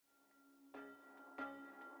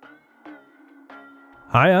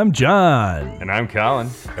Hi, I'm John. And I'm Colin.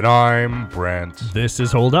 And I'm Brent. This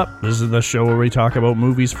is Hold Up. This is the show where we talk about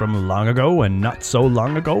movies from long ago and not so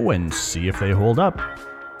long ago and see if they hold up.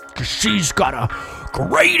 'Cause she's got a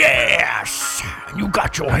great ass, and you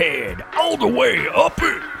got your head all the way up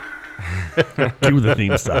it. Cue the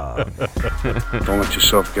theme song. Don't let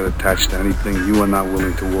yourself get attached to anything you are not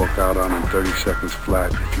willing to walk out on in 30 seconds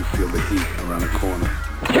flat if you feel the heat around the corner.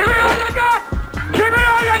 Give me all you got! Give me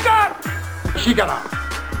all you got! She got a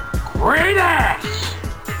great ass!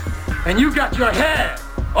 And you got your head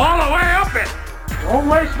all the way up it! Don't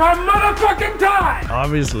waste my motherfucking time!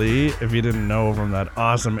 Obviously, if you didn't know from that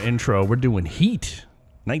awesome intro, we're doing Heat,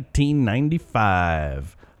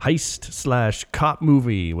 1995. Heist/cop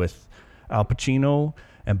movie with Al Pacino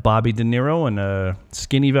and Bobby De Niro and a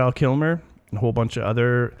skinny Val Kilmer and a whole bunch of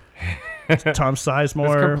other Tom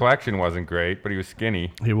Sizemore. His complexion wasn't great, but he was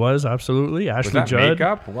skinny. He was, absolutely. Ashley Was that Judd.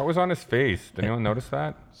 makeup? What was on his face? Did anyone notice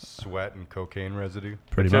that? Sweat and cocaine residue.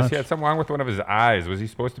 Pretty Just much. he had something wrong with one of his eyes. Was he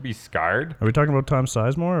supposed to be scarred? Are we talking about Tom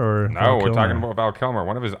Sizemore or No, Val we're Kilmer? talking about Val Kilmer.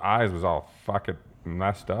 One of his eyes was all fucking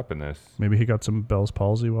messed up in this. Maybe he got some Bell's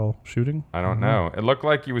palsy while shooting? I don't know. It looked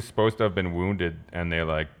like he was supposed to have been wounded, and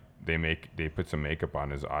they put some makeup on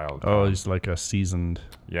his eye. Oh, he's like a seasoned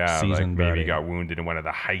yeah, like seasoned maybe he baddie. got wounded in one of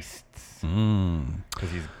the heists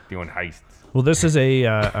because he's doing heists. Well, this is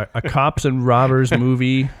a cops and robbers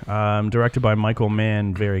movie directed by Michael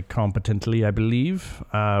Mann very competently, I believe,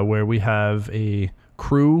 where we have a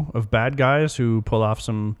crew of bad guys who pull off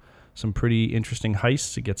some pretty interesting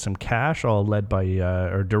heists to get some cash, all led by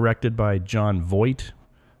or directed by John Voight,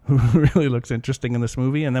 who really looks interesting in this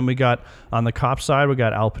movie. And then we got, on the cop side, we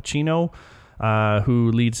got Al Pacino,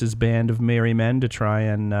 who leads his band of merry men to try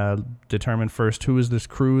and determine first who is this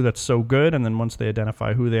crew that's so good, and then once they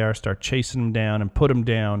identify who they are, start chasing them down and put them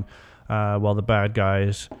down, while the bad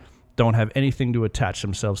guys don't have anything to attach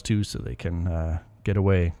themselves to, so they can get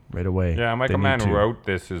away right away. Yeah, Michael They Mann need to. wrote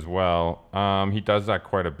this as well. He does that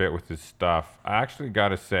quite a bit with his stuff. I actually got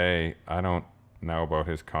to say, I don't know about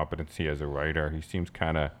his competency as a writer. He seems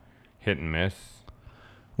kind of hit and miss.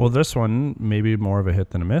 Well, this one maybe more of a hit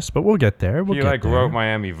than a miss, but we'll get there. He wrote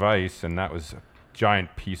Miami Vice, and that was a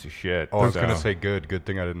giant piece of shit. Oh, I was So- going to say good. Good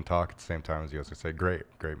thing I didn't talk at the same time as you. I was going to say great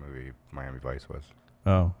movie Miami Vice was.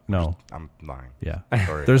 Oh no, I'm lying. yeah.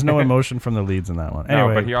 Sorry. There's no emotion from the leads in that one. No,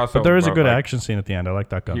 Anyway, but he also there is a wrote, good like- action scene at the end. I like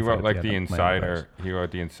that gunfight. He wrote at like the The end of Miami Insider. Vice. He wrote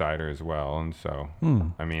The Insider as well, and so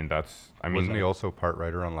I mean Wasn't he also part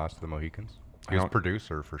writer on Last of the Mohicans? He was don't-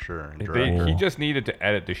 producer for sure. And He director. just needed to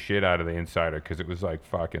edit the shit out of The Insider because it was like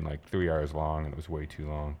fucking like 3 hours long and it was way too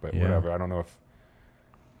long. But Yeah. whatever. I don't know if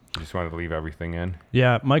he just wanted to leave everything in.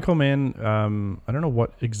 Yeah, Michael Mann, I don't know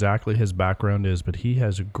what exactly his background is, but he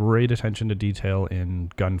has great attention to detail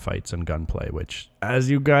in gunfights and gunplay, which, as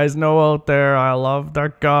you guys know out there, I love their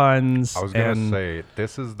guns. I was going And to say,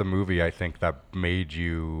 this is the movie I think that made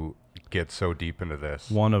you get so deep into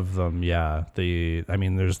this. one of them, yeah.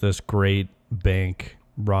 There's this great bank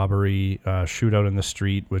robbery shootout in the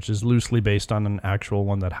street, which is loosely based on an actual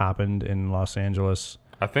one that happened in Los Angeles.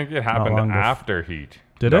 I think it long happened bef- after Heat.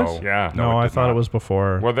 Did No. it? Yeah. No, I did thought not. it was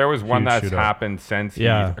before. Well, there was one Huge that's shootout. happened since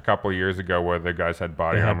Yeah. Heat a couple of years ago where the guys had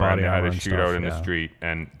body They had armor and body they had armor a and shootout stuff, in the yeah. street,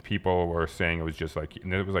 and people were saying it was just like,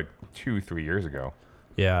 and it was like 2-3 years ago.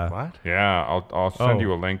 Yeah. What? Yeah, I'll send Oh.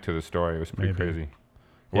 you a link to the story. It was pretty Maybe. crazy. It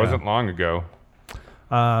Yeah. wasn't long ago.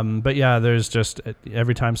 But yeah, there's just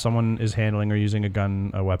every time someone is handling or using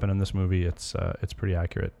a weapon in this movie, it's pretty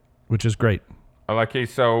accurate, which is great. Okay,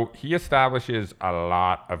 so he establishes a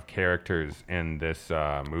lot of characters in this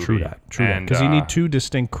movie. True that. Because you need two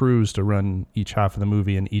distinct crews to run each half of the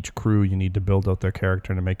movie, and each crew you need to build out their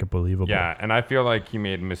character to make it believable. Yeah, and I feel like he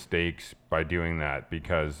made mistakes by doing that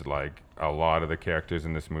because, like, a lot of the characters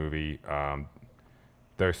in this movie,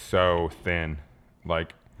 they're so thin.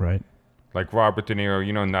 Like Right. Robert De Niro,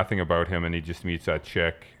 you know nothing about him, and he just meets that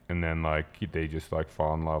chick, and then they just like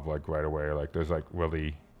fall in love like right away. Like there's like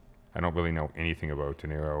really, I don't really know anything about De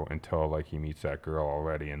Niro until like he meets that girl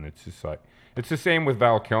already, and it's just like it's the same with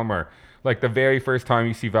Val Kilmer. Like the very first time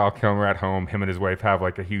you see Val Kilmer at home, him and his wife have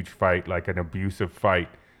like a huge fight, like an abusive fight,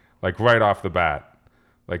 like right off the bat.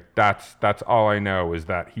 Like that's all I know is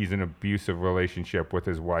that he's in an abusive relationship with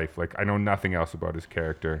his wife. Like I know nothing else about his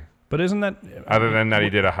character. But isn't that Other than that, he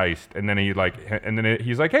did a heist, and then he's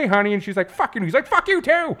like, "Hey, honey," and she's like, "Fuck you." He's like, "Fuck you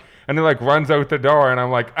too," and he like runs out the door, and I'm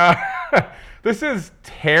like, this is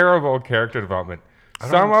terrible character development.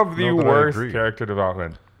 Some of the know that I worst agree. character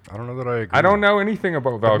development. I don't know that I agree. I don't know anything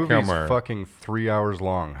about Val The movie's Kilmer. fucking 3 hours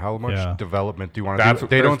long. How much Yeah. development do you want to That's do? what-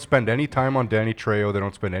 They there's- don't spend any time on Danny Trejo. They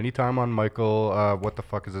don't spend any time on Michael. What the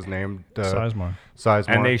fuck is his name? Sizemore. Sizemore.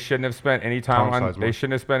 And they shouldn't have spent any time Tom on. Sizemore. They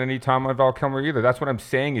shouldn't have spent any time on Val Kilmer either. That's what I'm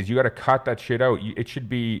saying. Is you got to cut that shit out. It should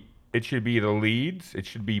be. It should be the leads. It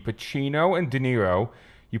should be Pacino and De Niro.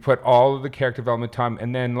 You put all of the character development time,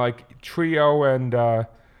 and then like Trio and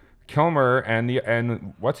Kilmer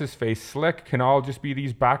and what's his face Slick can all just be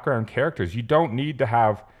these background characters. You don't need to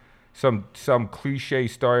have some cliche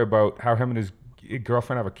story about how him and his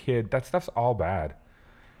girlfriend have a kid. That stuff's all bad.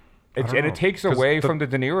 don't And know, it takes 'cause away from the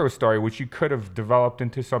De Niro story, which you could have developed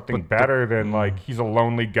into something But better than like he's a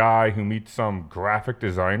lonely guy who meets some graphic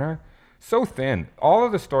designer. So thin. All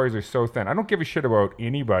of the stories are so thin. I don't give a shit about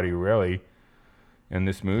anybody really in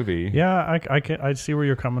this movie. Yeah, I see where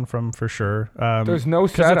you're coming from for sure. There's no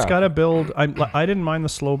because it's setup. got to build. I didn't mind the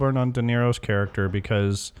slow burn on De Niro's character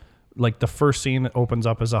because like the first scene opens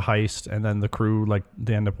up as a heist, and then the crew like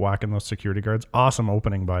they end up whacking those security guards. Awesome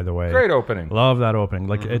opening, by the way. Great opening. Love that opening.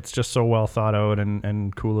 Like it's just so well thought out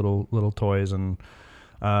and cool little toys and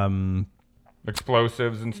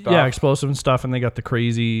Explosives and stuff. yeah, explosive and stuff. And they got the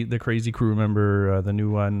crazy crew member, the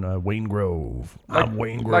new one, Wayne Grove. I'm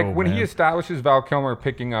Wayne Grove. Like when man. he establishes Val Kilmer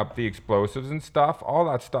picking up the explosives and stuff, all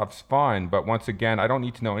that stuff's fine. But once again, I don't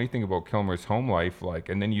need to know anything about Kilmer's home life. Like,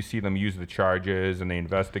 and then you see them use the charges and they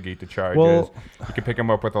investigate the charges. Well- You can pick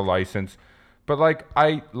him up with a license. But like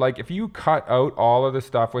if you cut out all of the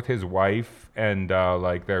stuff with his wife and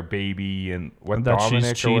like their baby and what that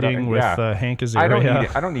Dominic she's or whatever, cheating with yeah. Hank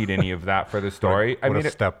Azaria. I don't need any of that for the story. What I mean, a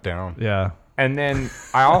step down. Yeah. and then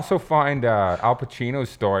I also find Al Pacino's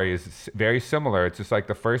story is very similar. It's just like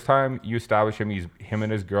the first time you establish him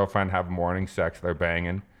and his girlfriend have morning sex, they're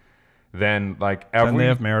banging. Then like Then they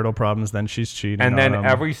have marital problems. Then she's cheating. and on then him.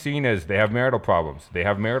 every scene is they have marital problems. They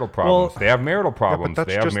have marital problems. They have marital Yeah, problems. but that's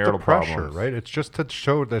they have just marital the pressure, problems. right? It's just to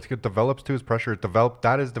show that it develops to his pressure.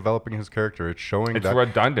 That is developing his character. It's showing It's that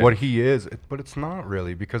redundant. what he is, but it's not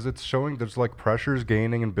really because it's showing there's like pressures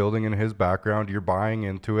gaining and building in his background. You're buying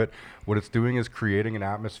into it. What it's doing is creating an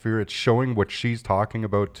atmosphere. It's showing what she's talking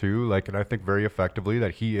about too. Like, and I think very effectively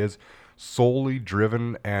that he is solely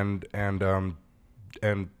driven and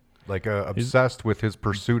like obsessed with his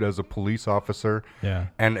pursuit as a police officer. Yeah.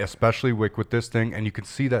 And especially with this thing, and you can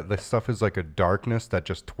see that this stuff is like a darkness that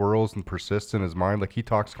just twirls and persists in his mind. Like he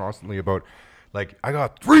talks constantly about, like, I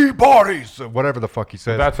got 3 bodies, or whatever the fuck he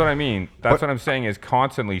says. That's what I mean. That's But- what I'm saying is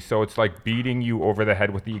constantly. So it's like beating you over the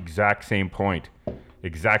head with the exact same point.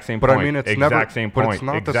 Exact same but point. I mean, it's exact never. same point. But it's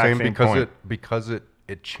not the exact same point. because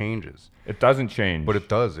it changes. It doesn't change. But it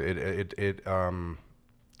does.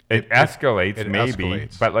 It escalates it maybe,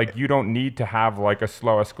 escalates. but like you don't need to have like a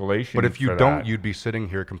slow escalation. But if you for don't, that. you'd be sitting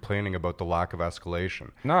here complaining about the lack of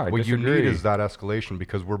escalation. No, I what you need disagree. is that escalation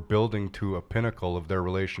because we're building to a pinnacle of their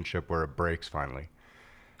relationship where it breaks finally.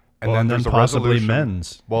 Well, and then there's a possibly resolution.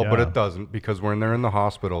 mends. Well, but Yeah. it doesn't because when they're in the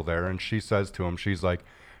hospital there, and she says to him, she's like,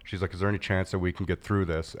 is there any chance that we can get through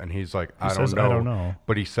this? And he's like, I says, don't "I know. don't know."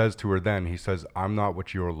 But he says to her then, he says, I'm not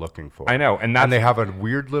what you're looking for. I know, and that's And they have a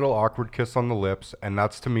weird little awkward kiss on the lips, and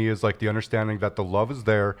that's to me is like the understanding that the love is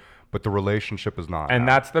there, but the relationship is not. and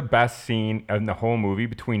now. that's the best scene in the whole movie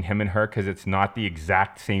between him and her because it's not the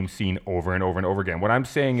exact same scene over and over and over again. What I'm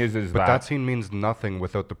saying is But that scene means nothing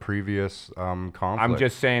without the previous conflict. I'm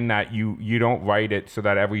just saying that you don't write it so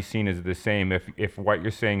that every scene is the same. If what you're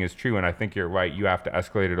saying is true, and I think you're right, you have to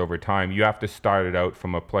escalate it over time. You have to start it out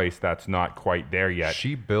from a place that's not quite there yet.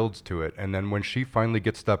 She builds to it, and then when she finally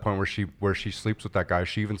gets to that point where she sleeps with that guy,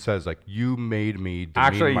 she even says like, "You made me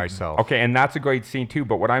demean myself." Okay, and that's a great scene too.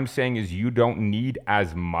 But what I'm saying is, you don't need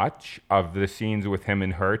as much of the scenes with him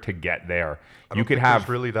and her to get there. I You don't could think have there's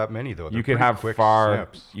really that many though. you They're could pretty have quick far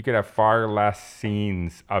snips. you could have far less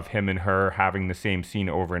scenes of him and her having the same scene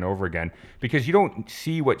over and over again because you don't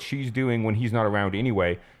see what she's doing when he's not around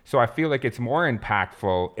anyway. So I feel like it's more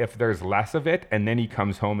impactful if there's less of it and then he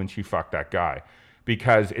comes home and she fucked that guy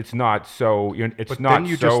because it's not so it's But not then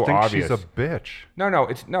you so just think obvious. she's a bitch.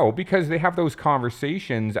 No, because they have those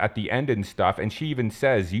conversations at the end and stuff, and she even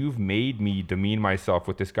says, "You've made me demean myself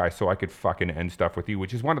with this guy so I could fucking end stuff with you,"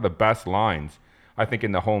 which is one of the best lines I think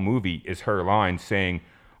in the whole movie. Is her line saying,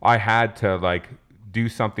 "I had to like do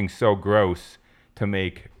something so gross to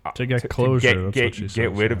make To get closure, that's what she get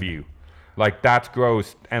says, rid of yeah. you." Like that's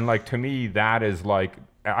gross, and like to me that is like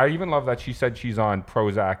I even love that she said she's on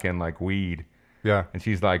Prozac and like weed. Yeah. And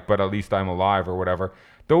she's like, but at least I'm alive or whatever.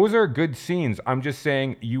 Those are good scenes. I'm just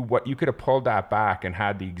saying you could have pulled that back and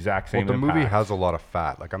had the exact same Well, the impact. movie has a lot of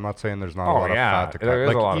fat. Like, I'm not saying there's not a lot of yeah, fat to cut. there is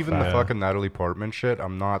Like, a lot of even fat. the fucking Natalie Portman shit,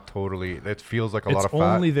 I'm not totally... It feels like a lot It's of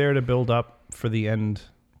fat. only there to build up for the end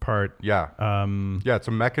part. Yeah. Yeah, it's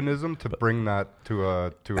a mechanism to bring that to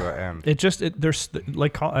a end. There's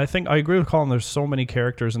like, I think I agree with Colin. There's so many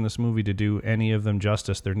characters in this movie to do any of them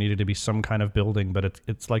justice. There needed to be some kind of building, but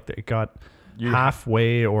it's like it got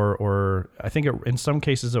halfway, or I think in some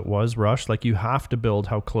cases it was rushed. Like, you have to build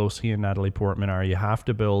how close he and Natalie Portman are. You have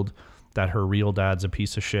to build that her real dad's a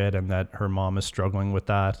piece of shit and that her mom is struggling with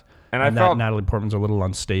that. And I that felt- Natalie Portman's a little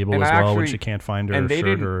unstable And as I well when actually- she can't find her and they shirt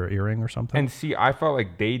didn't- or earring or something. And see, I felt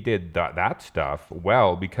like they did that stuff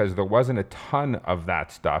well because there wasn't a ton of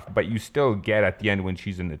that stuff, but you still get at the end when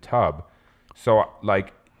she's in the tub. So,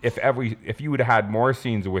 like, if you would have had more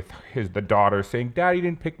scenes with the daughter saying, "Daddy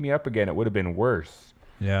didn't pick me up again," it would have been worse.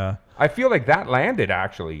 Yeah. I feel like that landed,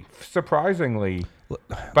 actually, surprisingly.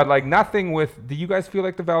 But, like, nothing with... Do you guys feel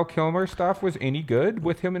like the Val Kilmer stuff was any good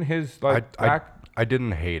with him and his, like, back... I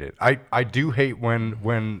didn't hate it. I do hate when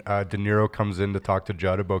De Niro comes in to talk to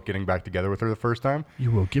Judd about getting back together with her the first time.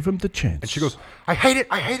 You will give him the chance. And she goes, I hate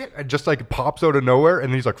it. And just like pops out of nowhere.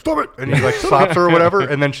 And he's like, stop it. And he like slaps her or whatever.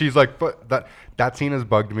 And then she's like, but that scene has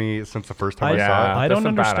bugged me since the first time I saw it. I That's don't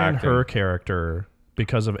some bad understand acting. her character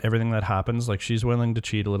because of everything that happens. Like, she's willing to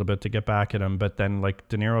cheat a little bit to get back at him, but then like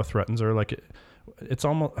De Niro threatens her. Like, it's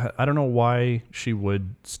almost, I don't know why she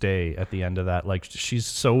would stay at the end of that. Like, she's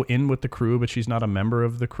so in with the crew, but she's not a member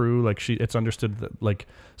of the crew. Like, it's understood that, like,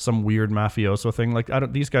 some weird mafioso thing. Like,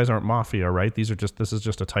 these guys aren't mafia, right? This is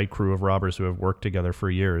just a tight crew of robbers who have worked together for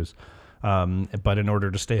years. But in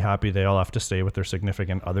order to stay happy, they all have to stay with their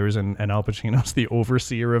significant others, and Al Pacino's the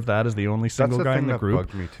overseer of that, as the only single That's the guy thing in the that group.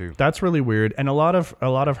 bugged me too. That's really weird, and a lot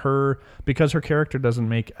of her, because her character doesn't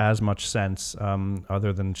make as much sense,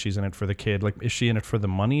 other than she's in it for the kid. Like, is she in it for the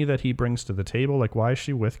money that he brings to the table? Like, why is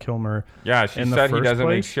she with Kilmer? Yeah, she in the said he first doesn't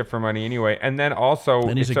make place? shit for money anyway. And then also...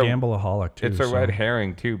 And he's a gambleaholic too. It's a so. red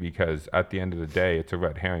herring, too, because at the end of the day, it's a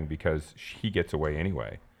red herring because he gets away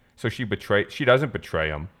anyway. So she doesn't betray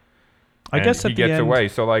him. I guess he at the gets end, away.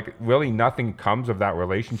 So, like, really nothing comes of that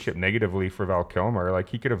relationship negatively for Val Kilmer. Like,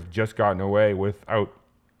 he could have just gotten away without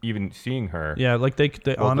even seeing her. yeah, like they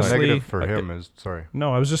Well, honestly. the negative for like, him is, sorry.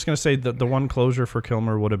 No, I was just gonna say that the one closure for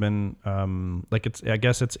Kilmer would have been I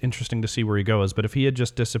guess it's interesting to see where he goes. But if he had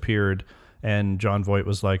just disappeared and John Voight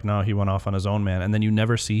was like, no, he went off on his own, man, and then you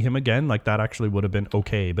never see him again, like, that actually would have been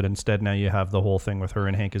okay. But instead, now you have the whole thing with her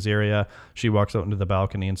and Hank Azaria. She walks out into the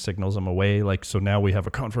balcony and signals him away. Like, so now we have a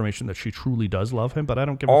confirmation that she truly does love him. But I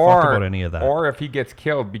don't give a fuck about any of that. Or if he gets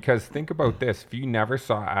killed, because think about this. If you never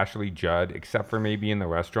saw Ashley Judd, except for maybe in the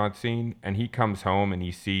restaurant scene, and he comes home and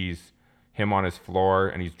he sees him on his floor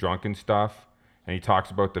and he's drunk and stuff, and he talks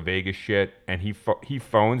about the Vegas shit, and he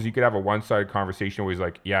phones. You could have a one-sided conversation where he's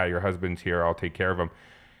like, yeah, your husband's here, I'll take care of him.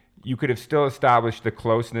 You could have still established the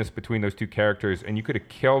closeness between those two characters, and you could have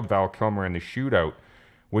killed Val Kilmer in the shootout,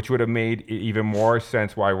 which would have made even more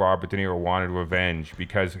sense why Robert De Niro wanted revenge,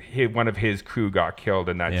 because one of his crew got killed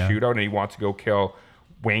in that shootout, and he wants to go kill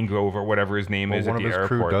Wayne Grove or whatever his name is at One the of his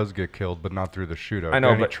airport. crew does get killed, but not through the shootout. I know,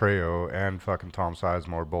 Danny but- Trejo and fucking Tom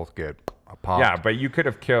Sizemore both get popped. Yeah, but you could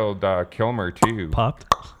have killed Kilmer too. Popped.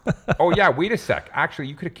 Oh yeah, wait a sec. Actually,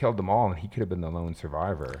 you could have killed them all, and he could have been the lone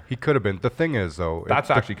survivor. He could have been. The thing is, though, That's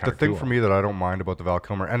actually the kinda thing cool. for me that I don't mind about the Val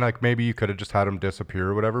Kilmer, and like maybe you could have just had him disappear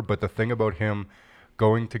or whatever. But the thing about him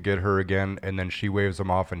going to get her again, and then she waves him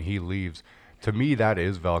off, and he leaves. To me, that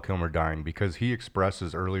is Val Kilmer dying, because he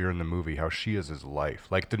expresses earlier in the movie how she is his life.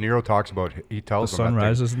 Like De Niro talks about, he The tells him sun that they-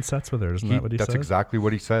 rises and sets with her. Isn't that what he that's says? exactly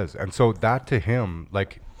what he says. And so that to him,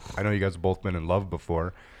 like, I know you guys have both been in love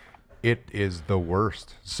before. It is the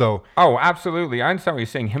worst. So Oh, absolutely. I understand what you're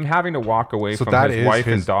saying. Him having to walk away from that his is wife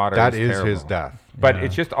his and daughter. That is is his terrible. death. But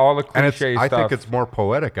it's just all the And it's, cliche I stuff. think it's more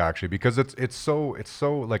poetic actually, because it's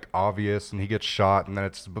so like obvious, and he gets shot, and then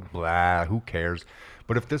it's blah. Who cares?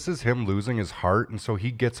 But if this is him losing his heart, and so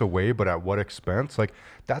he gets away, but at what expense? Like,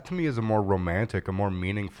 that to me is a more romantic, a more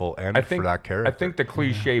meaningful end for that character. I think the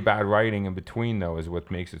cliche bad writing in between, though, is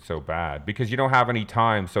what makes it so bad. Because you don't have any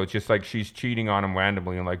time, so it's just like she's cheating on him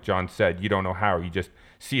randomly, and like John said, you don't know how. You just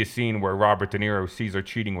see a scene where Robert De Niro sees her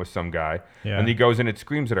cheating with some guy, and he goes in and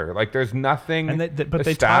screams at her. Like, there's nothing But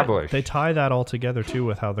established. they tie that all together too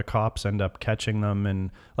with how the cops end up catching them,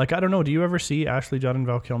 and like, I don't know, do you ever see Ashley Judd and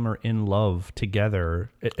Val Kilmer in love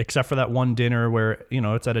together, except for that one dinner where, you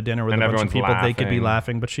know, it's at a dinner with And a bunch of everyone's people, they could be laughing.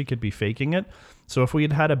 laughing, but she could be faking it. So if we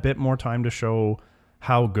had had a bit more time to show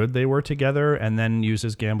how good they were together, and then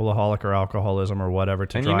uses gambleaholic or alcoholism or whatever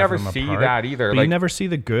to And drive you never them see apart. that either. But Like, you never see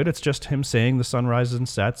the good. It's just him saying the sun rises and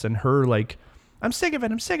sets, and her like, I'm sick of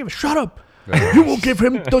it. I'm sick of it. Shut up. You will give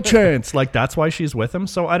him the chance. Like, that's why she's with him.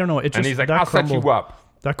 So I don't know. It just, and he's like, that I'll set you up.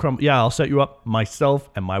 Yeah, I'll set you up myself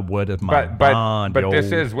and my wood and my bond. But yo.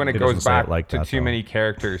 this is when it He doesn't goes say back like to that, too though. many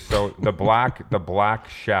characters. So the black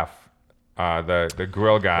chef, the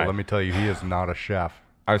grill guy. Well, let me tell you, he is not a chef.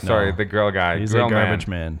 Oh, sorry, No. the grill guy. He's grill a garbage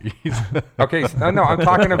man. Okay, no, I'm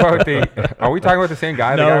talking about the. Are we talking about the same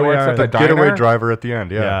guy? The No, guy who we works are. at the The diner. getaway driver at the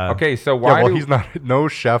end, yeah. Yeah. Okay, so Yeah, why? well, do, he's not. No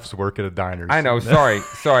chefs work at a diner. I know.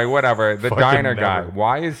 Sorry, whatever. The Fucking diner guy. never.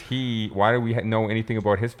 Why is he? Why do we know anything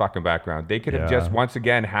about his fucking background? They could have Yeah. just once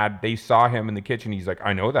again had. They saw him in the kitchen. He's like,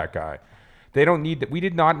 I know that guy. They don't need that. We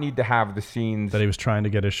did not need to have the scenes That he was trying to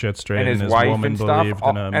get his shit straight, and and his wife woman and stuff, believed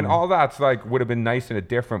in him. and all that's like would have been nice in a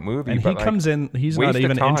different movie. And but he like, comes in. He's waste not of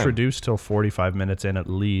even time. introduced till 45 minutes in at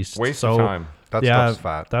least. Waste so, of time. That yeah, stuff's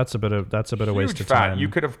fat. That's a bit of waste Huge of fat. time. You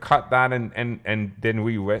could have cut that and then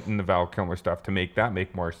rewritten the Val Kilmer stuff to make that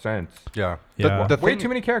make more sense. Yeah. Yeah. Way too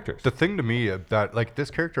many characters. The thing to me that like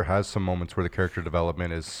this character has some moments where the character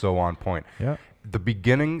development is so on point. Yeah. The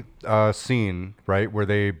beginning scene, right, where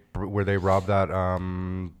they rob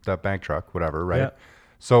that bank truck, whatever, right? Yeah.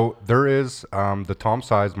 So there is the Tom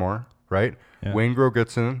Sizemore, right? Yeah. Wayne Grove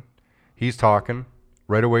gets in, he's talking.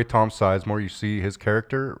 Right away, Tom Sizemore, you see his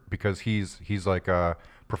character because he's like a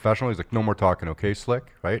professional. He's like, no more talking, okay,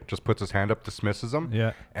 Slick, right? Just puts his hand up, dismisses him.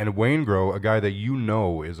 Yeah. And Wayne Grove, a guy that you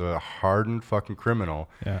know is a hardened fucking criminal,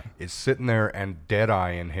 Yeah. is sitting there and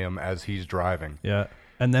dead-eyeing him as he's driving. Yeah.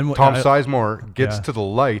 And then Tom Sizemore gets yeah. to the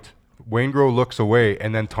light. Wayne Grove looks away,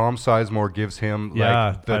 and then Tom Sizemore gives him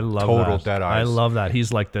like the I love total that. dead I eyes. love that.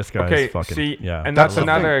 He's like, this guy's Okay, fucking see, yeah. and that's the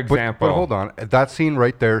another thing. But- example. But hold on, that scene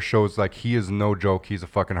right there shows like he is no joke. He's a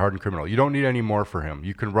fucking hardened criminal. You don't need any more for him.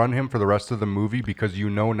 You can run him for the rest of the movie because you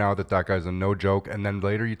know now that guy's a no joke. And then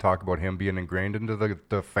later you talk about him being ingrained into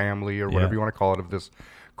the family or whatever Yeah. you want to call it of this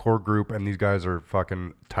core group, and these guys are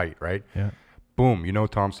fucking tight, right? Yeah. Boom, you know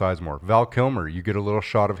Tom Sizemore. Val Kilmer, you get a little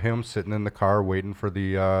shot of him sitting in the car waiting for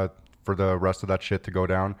the rest of that shit to go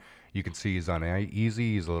down. You can see he's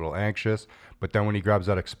uneasy, he's a little anxious, but then when he grabs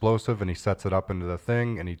that explosive and he sets it up into the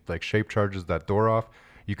thing and he like shape charges that door off,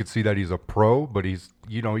 you can see that he's a pro, but he's,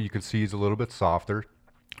 you know, you can see he's a little bit softer.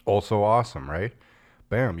 Also awesome, right?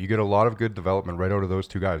 Bam, you get a lot of good development right out of those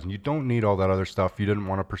two guys. And you don't need all that other stuff. You didn't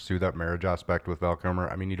want to pursue that marriage aspect with Val Kilmer.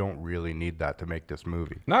 I mean, you don't really need that to make this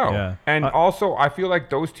movie. No. Yeah. And also I feel like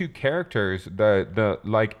those two characters, the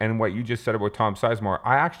like and what you just said about Tom Sizemore,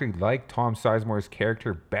 I actually like Tom Sizemore's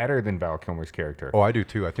character better than Val Kilmer's character. Oh, I do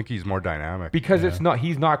too. I think he's more dynamic. Because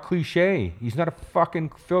he's not cliche. He's not a fucking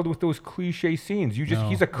filled with those cliche scenes.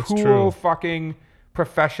 He's a cool true. fucking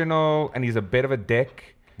professional and he's a bit of a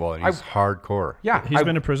dick. Well, and he's hardcore. Yeah. He's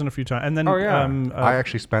been to prison a few times. And then Oh, yeah. I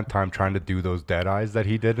actually spent time trying to do those dead eyes that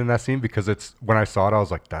he did in that scene because it's when I saw it, I was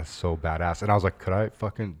like, that's so badass. And I was like, could I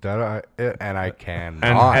fucking dead eye it? And I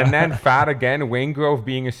cannot. and then fat again, Wayne Grove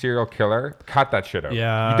being a serial killer. Cut that shit out.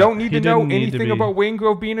 Yeah, You don't need he to know didn't need to anything be- about Wayne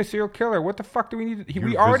Grove being a serial killer. What the fuck do we need? You're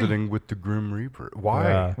We already visiting with the Grim Reaper. Why?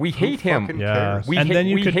 Yeah. We Who hate him. fucking Yeah. cares? We And hate, then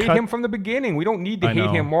you we could hate cut- him from the beginning. We don't need to I hate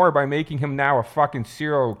know. him more by making him now a fucking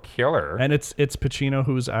serial killer. And it's Pacino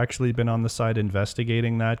who's actually been on the side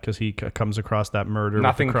investigating that because he comes across that murder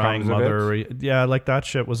Nothing with the crying comes of mother. Yeah, like that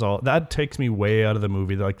shit was all. That takes me way out of the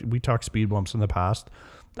movie. Like we talked speed bumps in the past.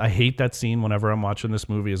 I hate that scene whenever I'm watching this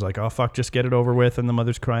movie. Is like, oh fuck, just get it over with. And the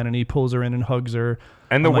mother's crying, and he pulls her in and hugs her.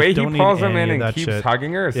 And the I'm like, way he don't need pulls him any in of and that keeps shit.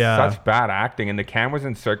 hugging her is Yeah. such bad acting. And the camera's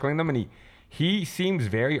encircling them, and he seems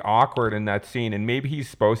very awkward in that scene. And maybe he's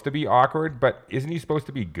supposed to be awkward, but isn't he supposed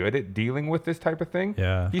to be good at dealing with this type of thing?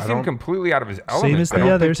 Yeah. He I seemed don't- completely out of his element. as I the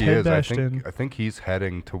don't others think he head is. bashed in. I think he's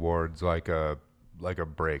heading towards like a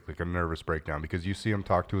break, like a nervous breakdown, because you see him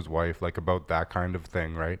talk to his wife like about that kind of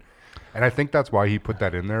thing, right? And I think that's why he put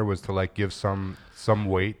that in there, was to like give some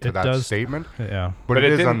weight to It that does- statement. Yeah. But But it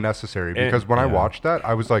it is didn't- unnecessary because when I yeah. watched that,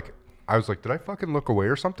 I was like, did I fucking look away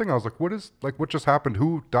or something? I was like, what just happened?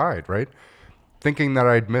 Who died, right? Thinking that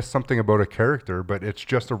I'd missed something about a character, but it's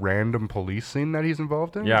just a random police scene that he's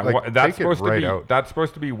involved in. Yeah, like, that's take it supposed right to be out. that's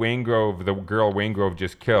supposed to be Wayne Grove, the girl Wayne Grove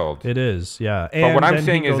just killed. It is. Yeah. But what And I'm then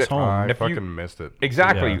saying he is goes that home. I if you- fucking missed it.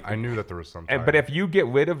 Exactly. Yeah. I knew that there was some. But if you get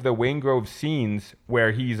rid of the Wayne Grove scenes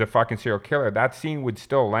where he's a fucking serial killer, that scene would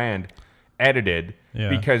still land edited Yeah.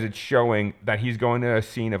 because it's showing that he's going to a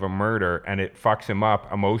scene of a murder and it fucks him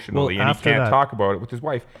up emotionally Well, and he after can't that- talk about it with his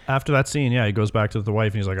wife. After that scene, yeah, he goes back to the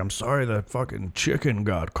wife and he's like, "I'm sorry that fucking chicken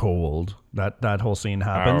got cold." That whole scene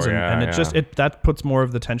happens, Oh, yeah, and it yeah. that puts more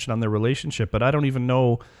of the tension on their relationship. But I don't even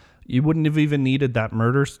know. you wouldn't have even needed that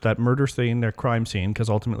murder scene, their crime scene, because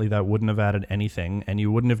ultimately that wouldn't have added anything, and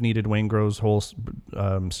you wouldn't have needed Waingro's whole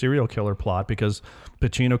serial killer plot, because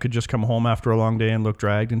Pacino could just come home after a long day and look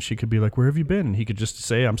dragged, and she could be like, "Where have you been?" And he could just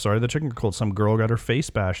say, "I'm sorry, the chicken got cold. Some girl got her face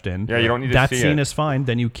bashed in." Yeah, you don't need that to see scene it. is fine.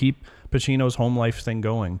 Then you keep Pacino's home life thing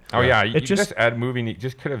going. Oh yeah, you It just add movie. You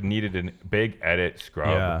just could have needed a big edit scrub.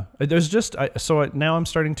 Yeah, there's just now I'm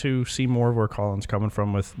starting to see more of where Colin's coming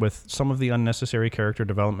from with some of the unnecessary character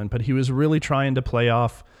development. But he was really trying to play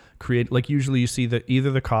off, create, like usually you see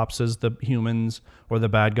either the cops as the humans or the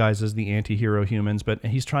bad guys as the anti-hero humans. But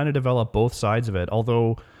he's trying to develop both sides of it.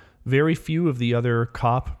 Although very few of the other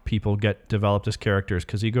cop people get developed as characters,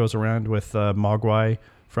 because he goes around with Mogwai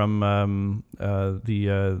from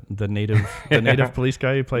the native police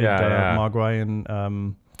guy who played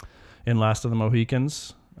Mogwai in Last of the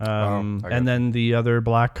Mohicans, and then the other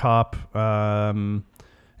black cop,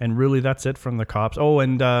 and really that's it from the cops. Oh,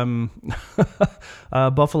 and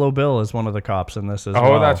Buffalo Bill is one of the cops in this as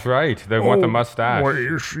well. Oh, that's right. They want the mustache. Wait,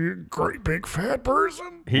 is she a great big fat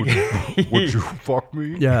person? Would you fuck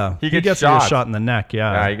me? Yeah, He he gets gets shot. shot in the neck.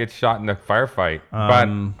 Yeah, he gets shot in the firefight.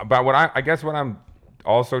 But what I guess what I'm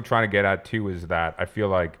also trying to get at too is that I feel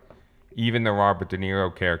like even the Robert De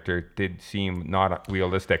Niro character did seem not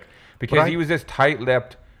realistic, because he was this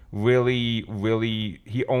tight-lipped, really,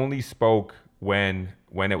 he only spoke when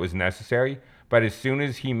it was necessary. But as soon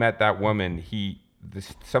as he met that woman,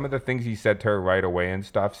 some of the things he said to her right away and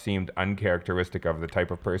stuff seemed uncharacteristic of the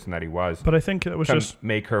type of person that he was. But I think it was to just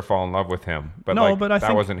make her fall in love with him. But no, like, but I that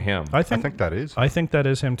think, wasn't him. I I think that is. I think that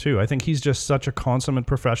is him too. I think he's just such a consummate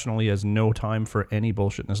professional. He has no time for any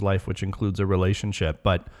bullshit in his life, which includes a relationship.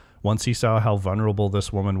 But once he saw how vulnerable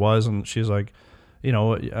this woman was, and she's like, you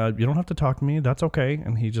don't have to talk to me. That's okay.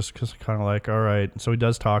 And he just kind of like, all right. So he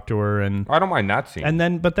does talk to her, and I don't mind that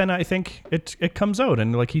scene. but then I think it comes out,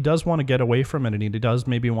 and like he does want to get away from it, and he does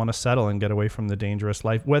maybe want to settle and get away from the dangerous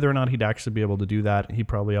life. Whether or not he'd actually be able to do that, he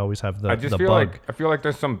probably always have the I just the feel bug. like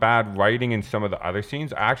there's some bad writing in some of the other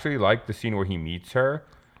scenes. I actually like the scene where he meets her,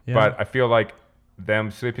 but I feel like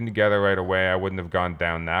them sleeping together right away, I wouldn't have gone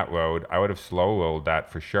down that road. I would have slow rolled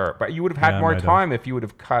that for sure. But you would have had more time if you would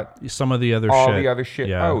have cut some of the other the other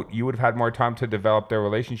shit out. You would have had more time to develop their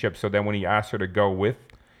relationship. So then when he asked her to go with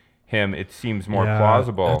him, it seems more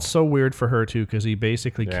plausible. It's so weird for her too, because he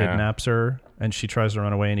basically kidnaps her, and she tries to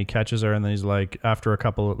run away, and he catches her, and then he's like, after a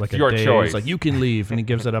couple like your a day, choice. he's like, you can leave, and he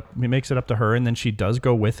gives it up. He makes it up to her, and then she does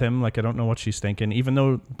go with him. Like, I don't know what she's thinking, even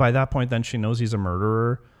though by that point then she knows he's a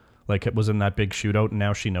murderer. Like, it was in that big shootout, and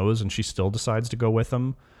now she knows, and she still decides to go with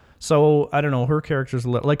him. So I don't know. Her character's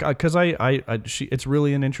like, because it's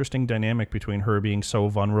really an interesting dynamic between her being so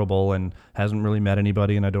vulnerable and hasn't really met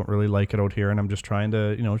anybody, and I don't really like it out here, and I'm just trying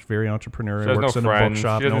to, it's very entrepreneurial. She has Works no in friends. a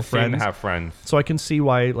bookshop, She doesn't no seem friends. to have friends. So I can see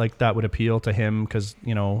why like that would appeal to him, because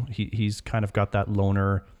he's kind of got that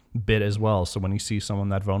loner bit as well. So when he sees someone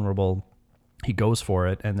that vulnerable, he goes for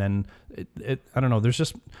it, and then I don't know, there's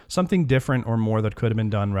just something different or more that could have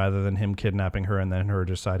been done rather than him kidnapping her and then her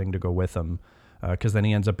deciding to go with him, because then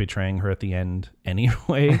he ends up betraying her at the end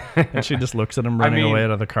anyway, and she just looks at him running away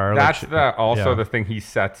out of the car. That's the thing he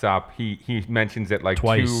sets up. He mentions it like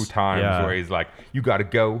twice. 2 times where he's like, you got to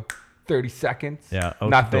go 30 seconds. Yeah,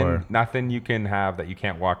 out the door. Nothing you can have that you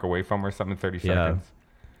can't walk away from or something 30 seconds.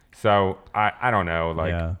 So I don't know.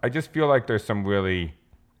 Like, I just feel like there's some really...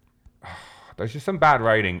 There's just some bad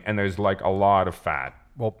writing, and there's like a lot of fat.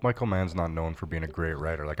 Well, Michael Mann's not known for being a great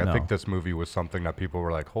writer. Like, I think this movie was something that people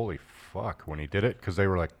were like, holy fuck, when he did it, because they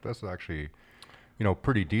were like, this is actually,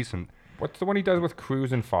 pretty decent. What's the one he does with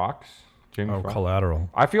Cruise and Fox? Jamie Foxx?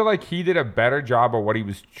 Collateral. I feel like he did a better job of what he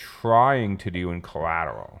was trying to do in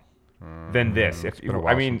Collateral than this. It's been a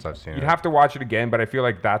while since I've seen you'd it. have to watch it again, but I feel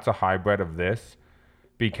like that's a hybrid of this,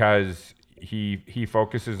 because he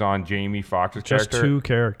focuses on Jamie Foxx's Just character. 2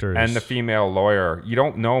 characters. And the female lawyer. You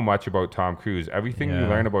don't know much about Tom Cruise. Everything you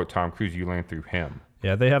learn about Tom Cruise, you learn through him.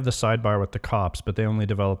 Yeah, they have the sidebar with the cops, but they only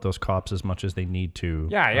develop those cops as much as they need to.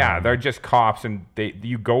 Yeah, they're just cops, and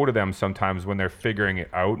you go to them sometimes when they're figuring it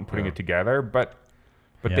out and putting it together. But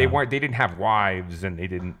they didn't have wives, and they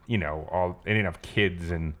didn't, they didn't have kids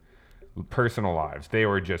and personal lives. They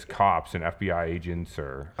were just cops and FBI agents,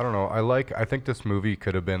 or I don't know. I think this movie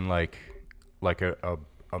could have been like a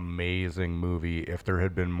amazing movie if there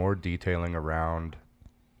had been more detailing around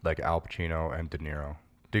like Al Pacino and De Niro.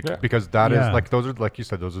 Because that is like, those are, like you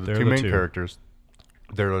said, those are the two main characters.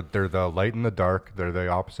 They're the light and the dark. They're the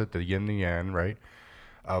opposite, the yin and the yang, right?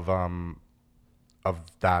 Of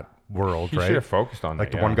that world, He right? should have focused on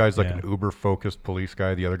Like that. the one guy's like Yeah. an uber-focused police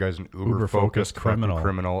guy, the other guy's an Uber-focused uber-focused criminal.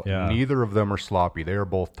 criminal. Yeah. Neither of them are sloppy. They are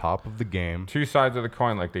both top of the game. Two sides of the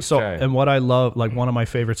coin, like they So, say. and what I love, like one of my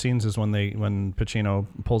favorite scenes is when Pacino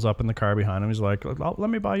pulls up in the car behind him. He's like, "Let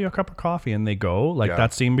me buy you a cup of coffee," and they go. Like Yeah.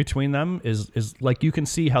 that scene between them is like you can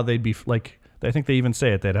see how they'd be like. I think they even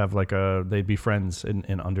say it. They'd have they'd be friends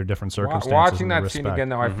in under different circumstances. Watching and that respect. scene again,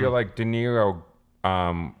 though, I feel like De Niro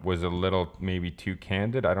was a little maybe too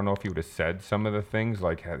candid. I don't know if he would have said some of the things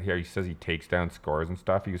like here he says he takes down scores and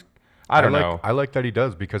stuff. He was, I don't know. I like that he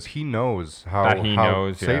does because he knows how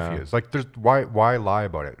safe yeah. he is. Like, there's why lie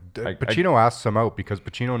about it? Pacino asks him out because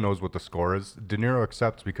Pacino knows what the score is. De Niro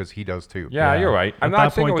accepts because he does too. Yeah, you're right. I'm At not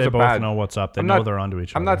that saying point, it was they a both bad. know what's up. They I'm know not- they're onto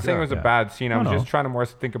each other. I'm not saying it was a bad scene. I'm No. just trying to more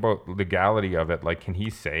think about legality of it. Like, can he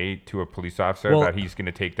say to a police officer Well, that he's going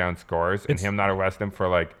to take down scores and him not arrest him for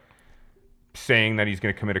like saying that he's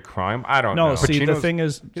going to commit a crime? I don't know. No, see, the Pacino's- thing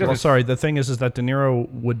is, the thing is that De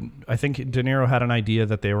Niro I think De Niro had an idea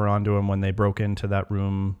that they were onto him when they broke into that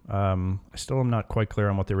room. I still am not quite clear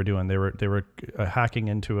on what they were doing. They were hacking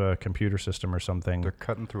into a computer system or something. They're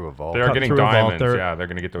cutting through a vault. They're cut getting through a vault. diamonds. They're- Yeah, they're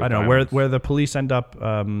going to get those I know diamonds. where the police end up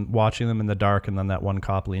watching them in the dark, and then that one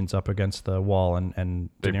cop leans up against the wall, and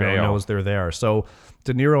They De Niro bail. knows they're there. So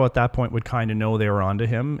De Niro at that point would kind of know they were onto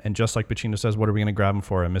him, and just like Pacino says, "What are we going to grab him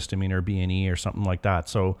for? A misdemeanor B&E or something like that."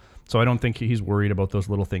 So I don't think he's worried about those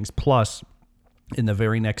little things. Plus, in the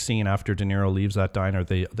very next scene after De Niro leaves that diner,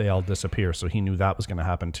 they all disappear. So he knew that was going to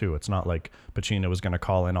happen too. It's not like Pacino was going to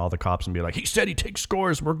call in all the cops and be like, "He said he takes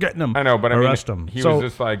scores. We're getting him." I know, but arrest I mean, him. he So- was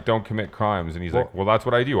just like, "Don't commit crimes," and he's like, "Well, that's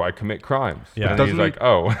what I do. I commit crimes." Yeah. and then he's Doesn't like, he-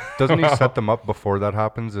 "Oh, Doesn't he set them up before that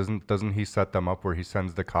happens? Doesn't he set them up where he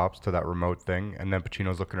sends the cops to that remote thing, and then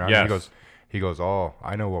Pacino's looking around and Yes. he goes, "Oh,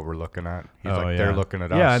 I know what we're looking at." He's Oh, like, yeah. "They're looking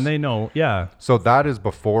at us." Yeah, and they know. Yeah. So that is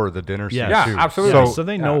before the dinner scene Yeah. too. absolutely. So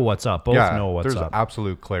they know what's up. Both know what's there's up.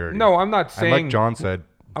 absolute clarity. no, I'm not And saying." like John said,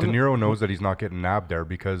 De Niro knows that he's not getting nabbed there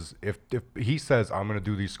because if he says, "I'm going to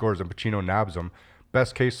do these scores," and Pacino nabs him,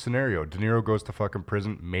 best case scenario, De Niro goes to fucking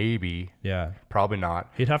prison. Maybe, Yeah. probably not.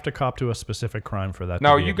 He'd have to cop to a specific crime for that.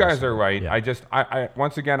 No, to be you able to guys say- are right. Yeah. I just, I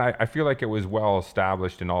once again, I feel like it was well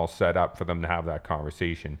established and all set up for them to have that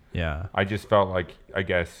conversation. Yeah. I just felt like, I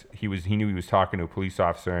guess he knew he was talking to a police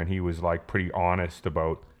officer, and he was like pretty honest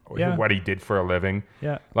about Yeah. what he did for a living.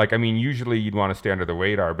 Yeah. Like, I mean, usually you'd want to stay under the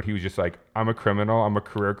radar, but he was just like, "I'm a criminal. I'm a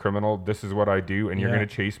career criminal. This is what I do, and you're Yeah. going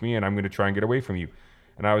to chase me, and I'm going to try and get away from you."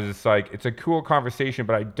 And I was just like, it's a cool conversation,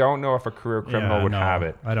 but I don't know if a career criminal Yeah, would no, have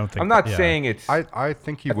it. I don't think I'm not that- yeah. saying it's. I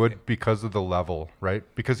think he would because of the level, right?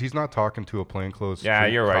 Because he's not talking to a plainclothes. Yeah,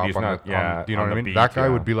 street you're right. cop He's on not- the- yeah, do you know on what I the mean? beat, That guy yeah.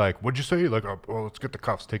 would be like, "What'd you say?" Like, "Oh, well, let's get the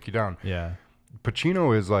cuffs, take you down." Yeah.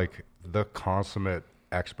 Pacino is like the consummate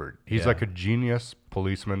expert. He's Yeah. like a genius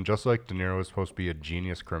policeman, just like De Niro is supposed to be a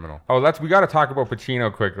genius criminal. Oh, we got to talk about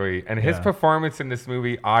Pacino quickly. And his Yeah. performance in this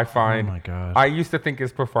movie, I find. Oh my God. I used to think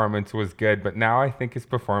his performance was good, but now I think his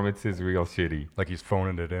performance is real shitty. Like he's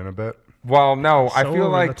phoning it in a bit. Well, no, I So feel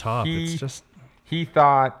over like the top. It's just he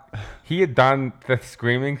thought he had done the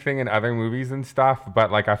screaming thing in other movies and stuff,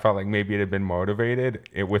 but like I felt like maybe it had been motivated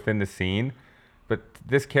within the scene. But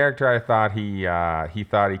this character, I thought he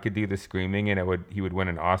thought he could do the screaming and he would win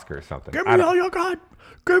an Oscar or something. give I me don't- all you got.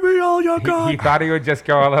 Give me all you got. he thought he would just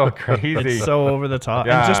go a little crazy. It's so over the top.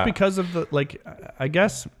 Yeah. And just because of the, like, I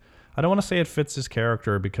guess, I don't want to say it fits his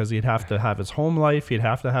character because he'd have to have his home life, he'd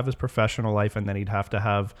have to have his professional life, and then he'd have to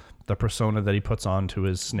have the persona that he puts on to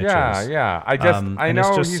his snitches. Yeah. I just, I and it's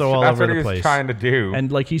know just so all that's over what he the was place. trying to do.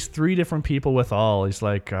 And like he's three different people with all. He's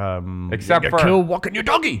like, Except you for- kill walking your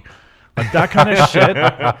doggy. Like that kind of shit.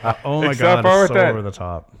 Oh my Except God, for it's so with that- over the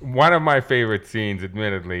top. One of my favorite scenes,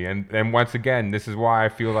 admittedly, and once again, this is why I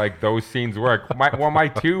feel like those scenes work. My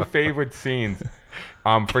two favorite scenes,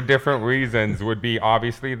 for different reasons, would be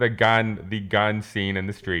obviously the gun scene in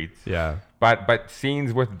the streets. Yeah. But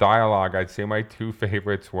scenes with dialogue, I'd say my two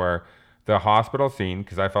favorites were the hospital scene,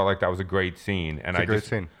 because I felt like that was a great scene, and It's a great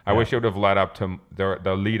scene. I wish it would have led up to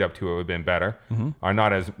the lead up to it would have been better, or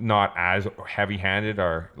not as heavy handed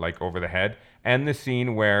or like over the head. And the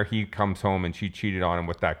scene where he comes home and she cheated on him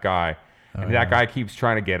with that guy, and that guy keeps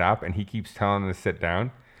trying to get up, and he keeps telling him to sit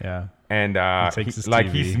down. Yeah. And takes his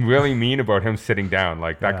he's TV. really mean about him sitting down.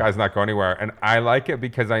 Like that Yeah. guy's not going anywhere. And I like it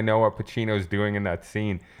because I know what Pacino's doing in that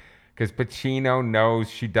scene. Because Pacino knows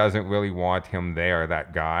she doesn't really want him there,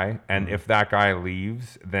 that guy. And if that guy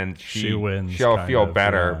leaves, then She wins, she'll kind feel of,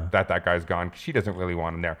 better yeah. that guy's gone. 'Cause she doesn't really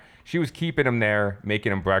want him there. She was keeping him there,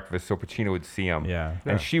 making him breakfast so Pacino would see him. Yeah.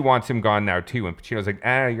 And she wants him gone now too. And Pacino's like,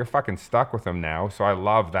 you're fucking stuck with him now. So I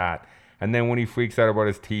love that. And then when he freaks out about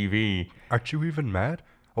his TV, Aren't you even mad?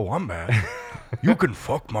 Oh, I'm mad. You can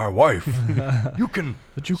fuck my wife. You can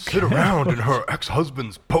sit around in her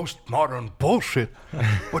ex-husband's postmodern bullshit,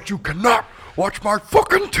 but you cannot watch my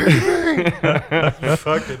fucking TV. I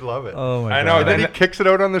fucking love it. Oh my god. I know. And then he kicks it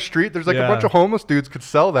out on the street. There's like a bunch of homeless dudes could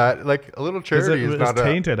sell that. Like a little charity is not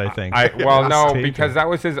tainted, I think. Well, no, tainted. because that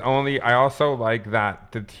was his only. I also like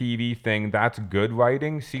that the TV thing. That's good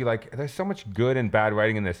writing. See, like, there's so much good and bad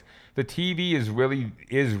writing in this. The TV is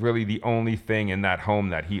really the only thing in that home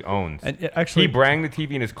that he owns. And actually, he brought the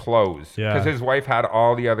TV in his clothes because his wife had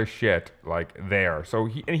all the other shit like there. So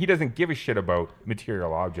he doesn't give a shit about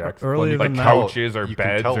material objects Earlier like than that, couches or you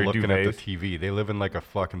beds can tell or looking duvets. at the TV. They live in like a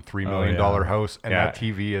fucking $3 million house, and Yeah. that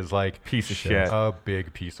TV is like Piece of shit. a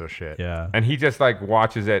big piece of shit. yeah. And he just like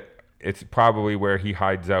watches it. It's probably where he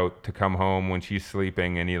hides out to come home when she's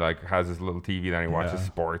sleeping, and he like has his little TV. Then he watches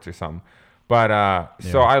sports or something. But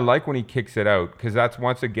so I like when he kicks it out because that's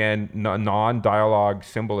once again non-dialogue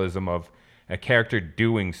symbolism of a character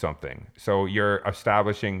doing something. So you're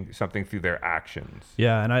establishing something through their actions.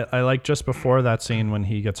 Yeah, and I like just before that scene when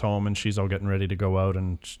he gets home and she's all getting ready to go out,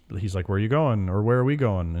 and he's like, "Where are you going?" or "Where are we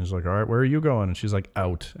going?" And he's like, "All right, where are you going?" And she's like,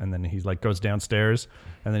 "Out." And then he like goes downstairs,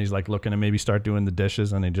 and then he's like looking to maybe start doing the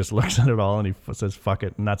dishes, and he just looks at it all and he says, "Fuck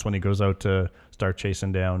it." And that's when he goes out to start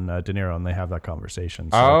chasing down De Niro, and they have that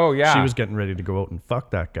conversation. So Oh, yeah. she was getting ready to go out and fuck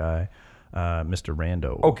that guy, Mr.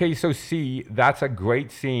 Rando. Okay, so see, that's a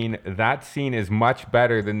great scene. That scene is much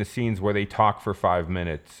better than the scenes where they talk for 5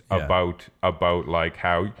 minutes Yeah. about like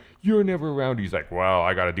how you're never around. He's like, well,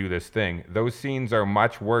 I got to do this thing. Those scenes are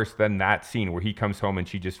much worse than that scene where he comes home and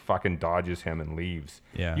she just fucking dodges him and leaves.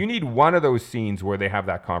 Yeah. You need one of those scenes where they have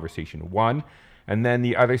that conversation. One, and then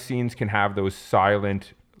the other scenes can have those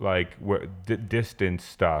silent, like distance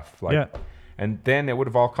stuff. Like, Yeah. and then it would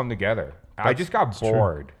have all come together. I just got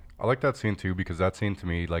bored. I like that scene too because that scene to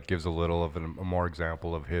me like gives a little of a more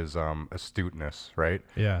example of his astuteness, right?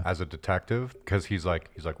 Yeah. As a detective, because he's like,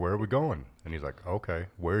 where are we going? And he's like, okay,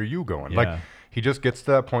 where are you going? Yeah. Like he just gets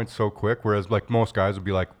to that point so quick. Whereas like most guys would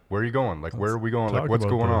be like, where are you going? Like where are we going? talk Like what's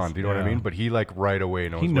about going this. on? Do you know what I Yeah. mean? But he like right away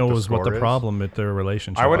knows. He knows what the score is. problem with their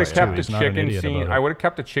relationship I would have is, kept too. the He's not an chicken idiot scene. about I it. would have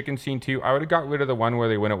kept the chicken scene too. I would have got rid of the one where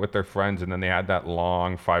they went out with their friends and then they had that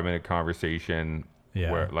long 5-minute conversation. Yeah.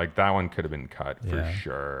 Where like that one could have been cut for Yeah.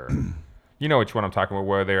 sure. You know which one I'm talking about,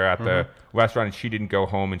 where they're at the restaurant and she didn't go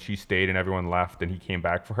home and she stayed and everyone left and he came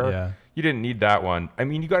back for her. Yeah. You didn't need that one. I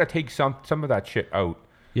mean, you got to take some of that shit out.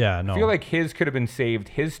 Yeah, no. I feel like his could have been saved.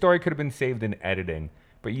 His story could have been saved in editing,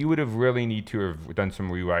 but you would have really need to have done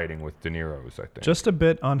some rewriting with De Niro's, I think. Just a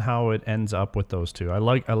bit on how it ends up with those two. I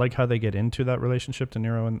like how they get into that relationship, De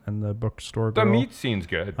Niro and the bookstore the girl. meat scene's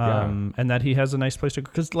good. Yeah. And that he has a nice place to,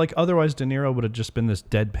 because like otherwise De Niro would have just been this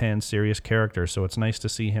deadpan serious character. So it's nice to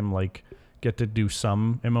see him like get to do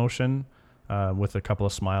some emotion with a couple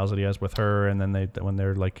of smiles that he has with her, and then when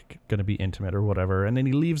they're like gonna be intimate or whatever, and then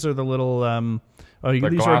he leaves her the little he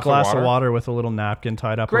leaves her a glass of water with a little napkin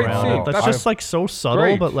tied up Great around scene. it. That's That's just like so subtle,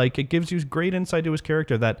 great. but like it gives you great insight to his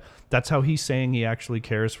character. That's how he's saying he actually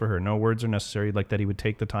cares for her. No words are necessary. Like that he would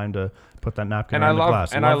take the time to put that napkin And around the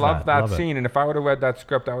glass. I love that Love it. scene. And if I would have read that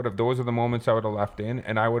script, those are the moments I would have left in,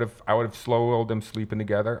 and I would have slow-rolled them sleeping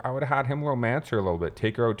together. I would have had him romance her a little bit,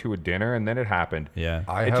 take her out to a dinner, and then it happened. Yeah.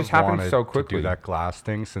 I It have just happened wanted so to quickly. do that glass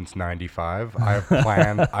thing since '95. I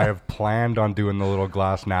have planned on doing the little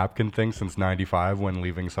glass napkin thing since '95 when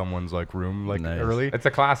leaving someone's like room like Nice. early. It's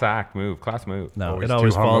a class move. Class move. No, Always it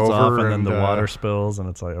always too falls off, hungover and then the and, water spills, and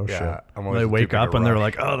it's like, oh yeah, shit. I'm And always they in wake too big up a and they're rush.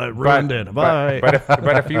 like, oh, that ruined it. Bye.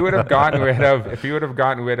 But if you would have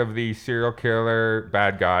gotten rid of the serial killer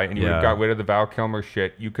bad guy and you would have Yeah. got rid of the Val Kilmer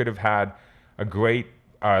shit, you could have had a great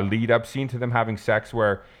lead up scene to them having sex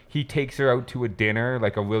where he takes her out to a dinner,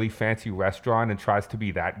 like a really fancy restaurant, and tries to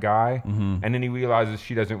be that guy. Mm-hmm. And then he realizes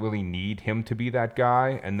she doesn't really need him to be that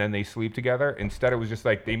guy, and then they sleep together. Instead, it was just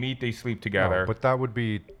like they meet, they sleep together. No, but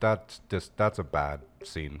that's a bad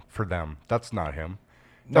scene for them. That's not him.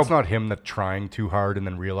 That's not him that trying too hard and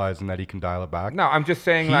then realizing that he can dial it back. No, I'm just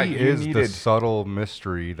saying that He you is the needed. subtle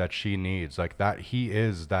mystery that she needs. Like that, he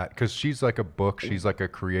is that because she's like a book. She's like a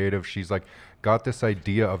creative. She's like got this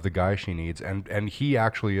idea of the guy she needs, and he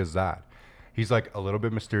actually is that. He's like a little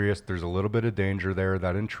bit mysterious. There's a little bit of danger there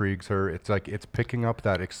that intrigues her. It's like it's picking up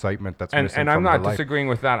that excitement that's missing And from I'm her not life. disagreeing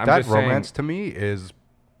with that. I'm That just saying. romance to me is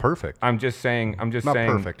perfect. I'm just saying. Not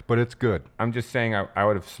perfect, but it's good. I'm just saying I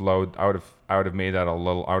would have slowed. I would have made that a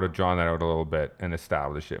little. I would have drawn that out a little bit and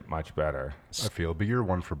established it much better. I feel, but you're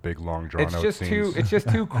one for big, long, drawn It's out just scenes. It's just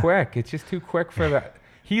too quick. It's just too quick for that.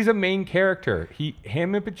 He's a main character.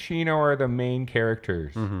 Him and Pacino are the main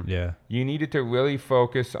characters. Yeah. You needed to really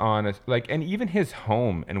focus on and even his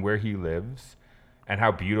home and where he lives, and how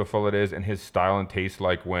beautiful it is, and his style and taste,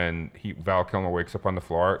 like when Val Kilmer wakes up on the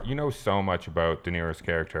floor. You know so much about De Niro's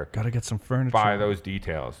character Gotta get some furniture. by those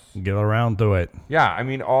details. Get around to it. Yeah, I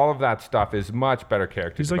mean, all of that stuff is much better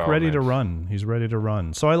character He's like ready to development. run. He's ready to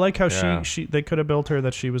run. So I like how Yeah. they could have built her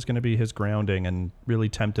that she was going to be his grounding and really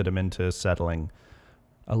tempted him into settling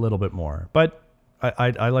a little bit more. But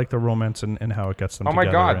I like the romance and how it gets them Oh together.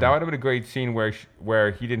 my God, and- that would have been a great scene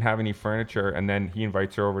where he didn't have any furniture, and then he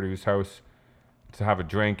invites her over to his house to have a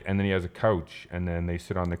drink, and then he has a couch, and then they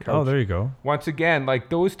sit on the couch. Oh, there you go. Once again, like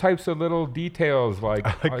those types of little details, like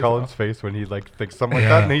I like Colin's face when he like thinks something like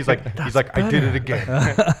that, and he's like, I did it again.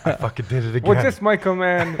 I fucking did it again. Well, just Michael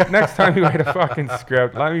Mann. Next time you write a fucking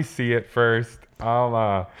script, let me see it first.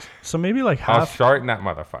 I'll So maybe like I'll half shorten that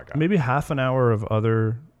motherfucker. maybe half an hour of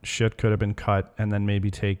other shit could have been cut, and then maybe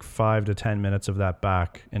take 5 to 10 minutes of that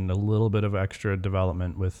back and a little bit of extra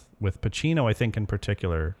development with Pacino, I think, in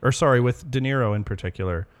particular, or sorry, with De Niro in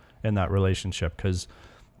particular in that relationship,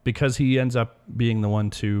 because he ends up being the one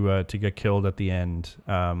to get killed at the end.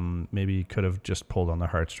 Maybe he could have just pulled on the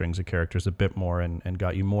heartstrings of characters a bit more and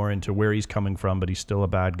got you more into where he's coming from, but he's still a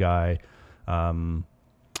bad guy.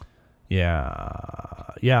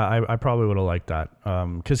 I probably would have liked that,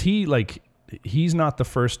 because he's not the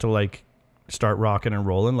first to like start rocking and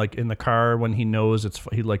rolling. Like in the car when he knows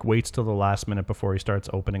he like waits till the last minute before he starts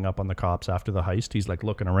opening up on the cops after the heist. He's like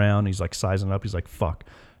looking around, he's like sizing up, he's like fuck,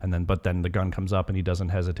 but then the gun comes up and he doesn't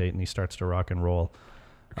hesitate and he starts to rock and roll.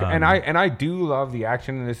 And I do love the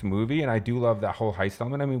action in this movie, and I do love that whole heist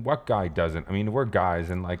element. I mean, what guy doesn't? I mean, we're guys,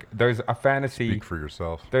 and like, there's a fantasy. Speak for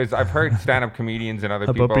yourself. I've heard stand-up comedians and other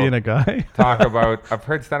people About being a guy. talk about. I've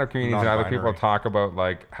heard stand-up comedians and other people Non-binary. talk about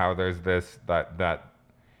like how there's that.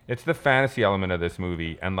 It's the fantasy element of this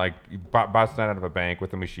movie, and like busting out of a bank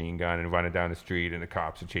with a machine gun and running down the street, and the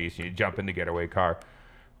cops are chasing you, jump in the getaway car.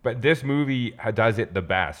 But this movie does it the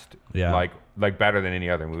best. Yeah. Like better than any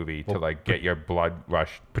other movie to like get your blood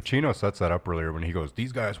rushed. Pacino sets that up earlier when he goes,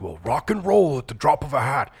 "These guys will rock and roll at the drop of a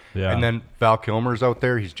hat." Yeah. And then Val Kilmer's out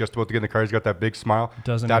there. He's just about to get in the car. He's got that big smile.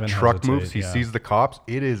 Doesn't that even truck hesitate, moves. He yeah. sees the cops.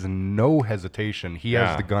 It is no hesitation. He Yeah.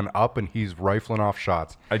 has the gun up and he's rifling off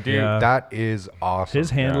shots. I do. Yeah. That is awesome. His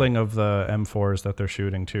handling of the M4s that they're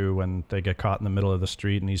shooting too, when they get caught in the middle of the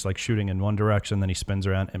street and he's like shooting in one direction, then he spins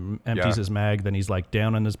around and empties Yeah. his mag, then he's like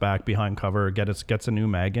down on his back behind cover, gets a new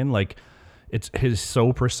mag in. Like he's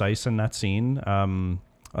so precise in that scene.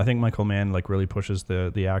 I think Michael Mann like really pushes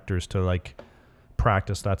the actors to like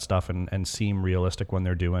practice that stuff and seem realistic when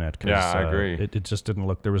they're doing it. 'Cause, Yeah, I agree. It just didn't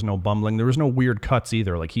look. There was no bumbling. There was no weird cuts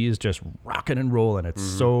either. Like he is just rocking and rolling. It's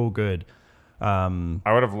so good.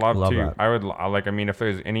 I would have loved Love to. that. I would like. I mean, if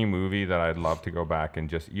there's any movie that I'd love to go back and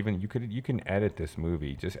just even you can edit this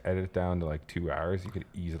movie. Just edit it down to like 2 hours. You could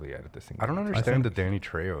easily edit this thing. I don't down. understand the Danny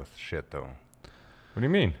Trejo shit though. What do you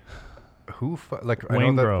mean? Who I know that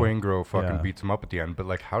Waingro. Waingro fucking Yeah. beats him up at the end, but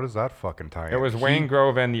like, how does that fucking tie in? It was Wayne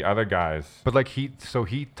Grove and the other guys. But like he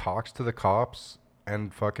talks to the cops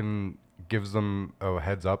and fucking gives them a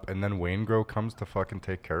heads up, and then Waingro comes to fucking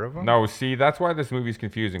take care of him. No, see, that's why this movie's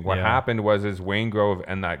confusing. What Yeah. happened was Wayne Grove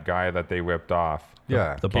and that guy that they ripped off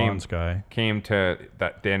Yeah. The Bonds guy. came to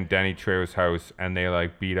that Danny Trejo's house, and they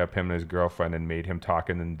like beat up him and his girlfriend and made him talk,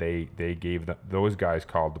 and then they gave those guys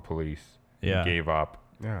called the police. Yeah. And gave up.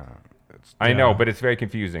 Yeah. I know, Yeah. but it's very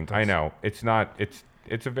confusing. I know. It's not.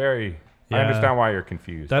 It's a very. I Yeah. understand why you're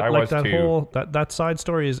confused. I was that too. whole that side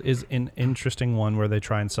story is an interesting one where they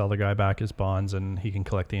try and sell the guy back his bonds and he can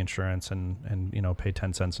collect the insurance and pay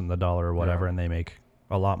 10 cents on the dollar or whatever, and they make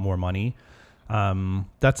a lot more money.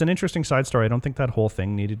 That's an interesting side story. I don't think that whole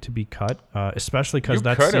thing needed to be cut, especially because You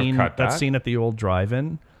that could have scene cut that that. scene at the old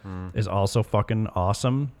drive-in is also fucking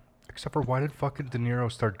awesome. Except for why did fucking De Niro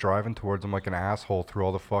start driving towards him like an asshole through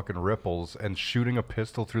all the fucking ripples and shooting a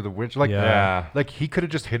pistol through the windshield? Like, Yeah. like he could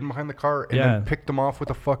have just hidden behind the car and Yeah. then picked him off with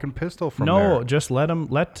a fucking pistol from No, there. just let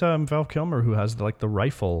Val Kilmer, who has like the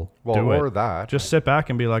rifle, Well, do or it. that. Just sit back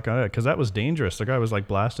and be like, because that was dangerous. The guy was like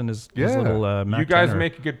blasting his Yeah. little Mac You guys 10 or-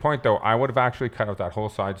 make a good point, though. I would have actually cut out that whole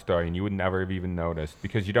side story, and you would never have even noticed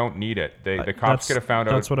because you don't need it. The cops that's- could have found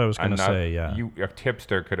out. that's what I was gonna enough- say, yeah. a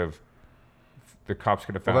tipster could have. The cops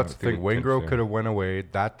could have found. Well, that's it the thing. through Waingro tipster. could have went away.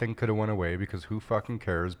 That thing could have went away because who fucking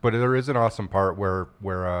cares? But there is an awesome part where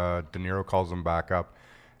De Niro calls him back up,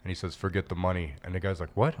 and he says, "Forget the money." And the guy's like,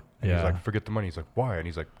 "What?" And he's Yeah. like, "Forget the money." He's like, "Why?" And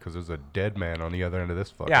he's like, "Because there's a dead man on the other end of this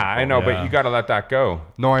fucking." Yeah, I phone." know, Yeah. but you got to let that go.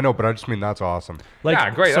 No, I know, but I just mean that's awesome. Like, yeah,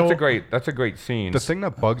 great. so- That's a great scene. The thing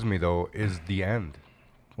that bugs me though is the end.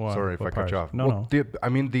 Sorry if I cut you off. No, no. I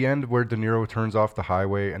mean, the end where De Niro turns off the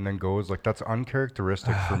highway and then goes, like, that's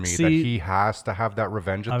uncharacteristic for me. See, that he has to have that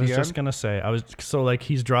revenge at the end. I was just gonna say, like,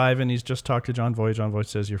 he's driving, he's just talked to John Voight. John Voight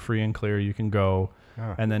says, "You're free and clear, you can go."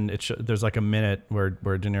 Yeah. And then there's like a minute where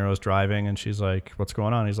De Niro's driving, and she's like, "What's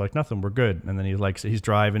going on?" He's like, "Nothing, we're good." And then he's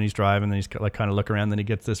driving, and then he's like kind of look around, then he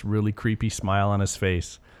gets this really creepy smile on his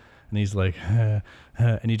face, and he's like,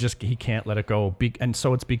 and he can't let it go. And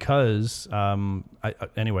so it's because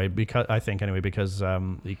because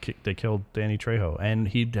they killed Danny Trejo, and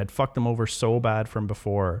he had fucked them over so bad from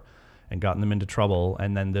before and gotten them into trouble,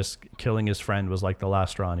 and then this killing his friend was like the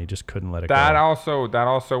last straw, and he just couldn't let it go. That also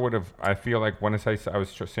would have, I feel like when I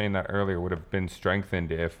was saying that earlier, would have been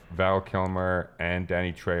strengthened if Val Kilmer and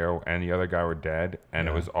Danny Trejo and the other guy were dead, and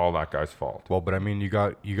it was all that guy's fault. Well, but I mean, you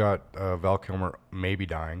got Val Kilmer maybe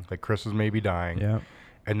dying, like Chris is maybe dying. Yeah.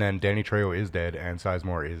 And then Danny Trejo is dead, and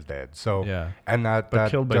Sizemore is dead. So yeah, and that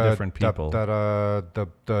killed by different people.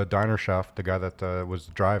 The diner chef, the guy that was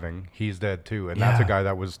driving, he's dead too, and that's a guy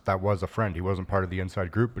that was a friend. He wasn't part of the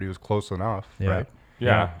inside group, but he was close enough, right?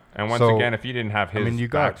 Yeah. And once again, if you didn't have his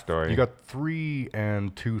backstory, you got 3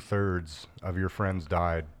 2/3 of your friends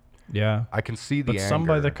died. Yeah, I can see the but anger. some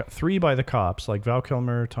by the 3 by the cops, like Val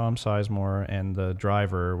Kilmer, Tom Sizemore, and the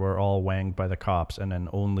driver were all wanged by the cops, and then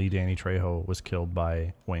only Danny Trejo was killed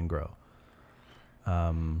by Waingro.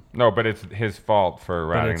 No, but it's his fault for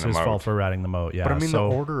ratting them out. But it's his fault for ratting them out. Yeah, but I mean, the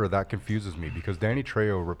order of that confuses me because Danny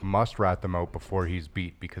Trejo must rat them out before he's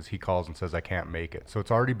beat because he calls and says I can't make it. So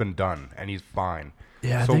it's already been done, and he's fine.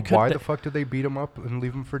 Yeah. So why the fuck did they beat him up and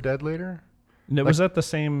leave him for dead later? Was that the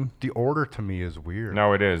same? The order to me is weird.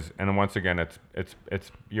 No, it is, and then once again, it's.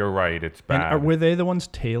 You're right. It's bad. And were they the ones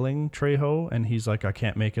tailing Trejo? And he's like, I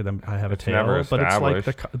can't make it. I have a tail. Never but it's like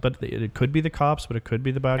established. it could be the cops, but it could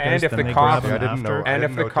be the bad guys. And if then the cops,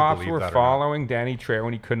 if the cops were following Danny Trejo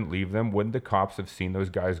and he couldn't leave them, wouldn't the cops have seen those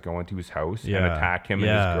guys go into his house and attack him and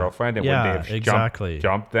his girlfriend? And wouldn't they have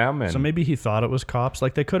jumped them? And so maybe he thought it was cops.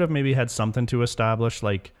 Like they could have maybe had something to establish,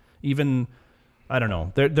 like even. I don't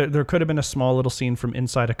know. There could have been a small little scene from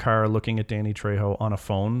inside a car looking at Danny Trejo on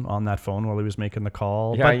that phone while he was making the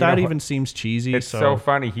call. Yeah, but that even seems cheesy. It's so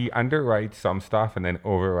funny. He underwrites some stuff and then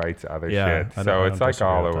overwrites other shit. So it's like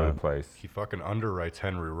all over the place. He fucking underwrites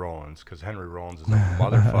Henry Rollins because Henry Rollins is a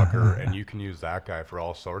motherfucker, and you can use that guy for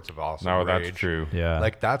all sorts of awesome rage. That's true. Yeah.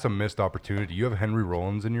 Like that's a missed opportunity. You have Henry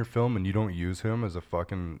Rollins in your film and you don't use him as a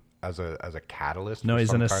fucking as a catalyst. No,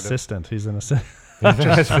 he's an assistant. He's an assistant.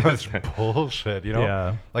 That's bullshit, you know?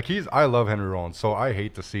 Yeah. Like I love Henry Rollins, so I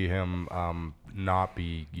hate to see him not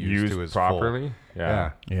be used to his properly.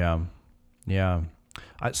 Full. Yeah.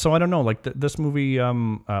 So I don't know. Like this movie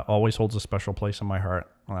always holds a special place in my heart.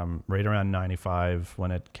 Right around 95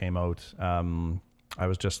 when it came out, I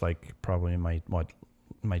was just like probably in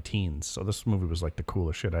my teens. So this movie was like the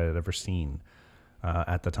coolest shit I had ever seen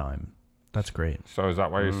at the time. That's great. So is that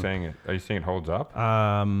why you're saying it? Are you saying it holds up?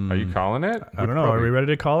 Are you calling it? I don't know. Are we ready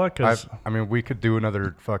to call it? Because I mean, we could do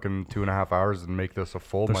another fucking 2.5 hours and make this a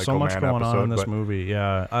full there's Michael so much Mann going episode, on in this movie.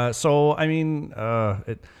 Yeah. So I mean,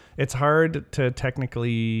 it's hard to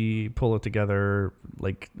technically pull it together.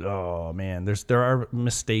 Like, oh man, there are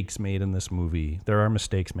mistakes made in this movie. There are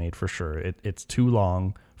mistakes made for sure. It's too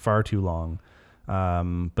long, far too long.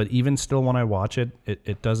 But even still, when I watch it,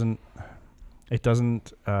 it doesn't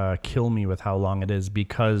kill me with how long it is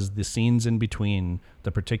because the scenes in between,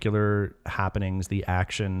 the particular happenings, the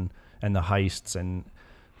action and the heists, and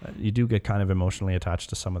you do get kind of emotionally attached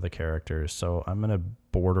to some of the characters. So I'm going to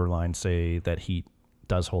borderline say that Heat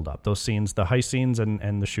does hold up. Those scenes, the heist scenes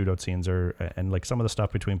and the shootout scenes and like some of the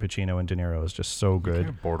stuff between Pacino and De Niro is just so good. You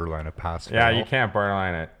can't borderline a pass. Yeah, you can't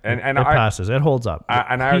borderline it. And it passes. It holds up.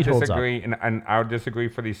 I would disagree. And I would disagree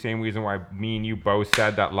for the same reason why me and you both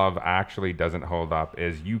said that Love Actually doesn't hold up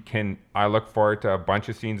is I look forward to a bunch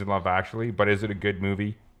of scenes in Love Actually, but is it a good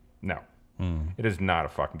movie? No. It is not a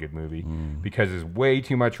fucking good movie because there's way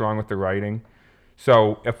too much wrong with the writing.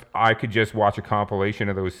 So if I could just watch a compilation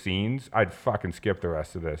of those scenes, I'd fucking skip the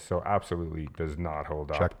rest of this. So absolutely does not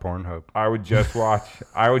hold up. Check Pornhub. I would just watch.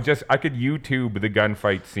 I could YouTube the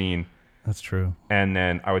gunfight scene. That's true. And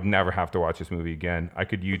then I would never have to watch this movie again. I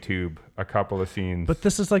could YouTube a couple of scenes. But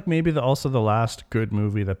this is like maybe also the last good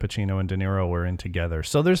movie that Pacino and De Niro were in together.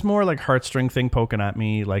 So there's more like heartstring thing poking at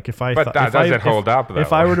me. Like if I hold up.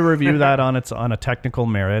 If I were to review that on a technical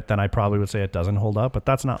merit, then I probably would say it doesn't hold up. But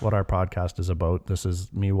that's not what our podcast is about. This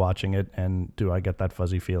is me watching it, and do I get that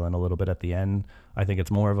fuzzy feeling a little bit at the end? I think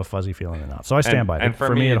it's more of a fuzzy feeling than not. So I stand by it. And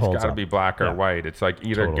for me, it it's holds got to up. be black or white. It's like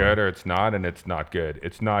either good or it's not, and it's not good.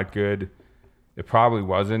 It's not good. It probably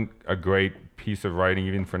wasn't a great piece of writing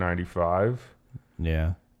even for 95.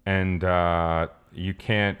 Yeah. and you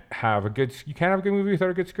can't have a good movie without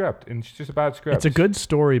a good script, and it's just a bad script. It's a good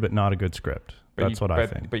story, but not a good script. But That's what I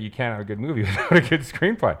think. But you can't have a good movie without a good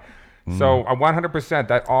screenplay. So 100%,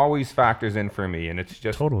 that always factors in for me, and it's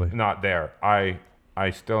just Totally. not there. I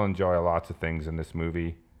still enjoy lots of things in this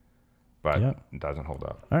movie, but Yeah. it doesn't hold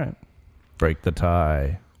up. All right. Break the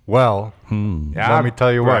tie. Well, Yeah, let me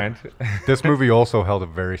tell you Brent. what. This movie also held a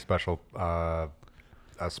very special a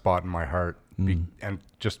spot in my heart. And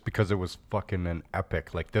just because it was fucking an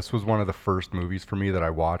epic. Like, this was one of the first movies for me that I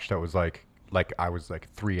watched that was like I was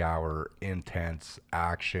like 3-hour intense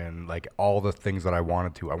action, like all the things that I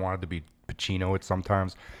wanted to. I wanted to be Pacino at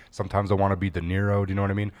sometimes. Sometimes I want to be De Niro. Do you know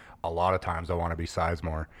what I mean? A lot of times I want to be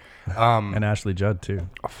Sizemore. And Ashley Judd, too.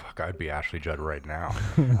 Oh, fuck, I'd be Ashley Judd right now.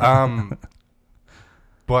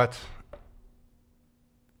 But,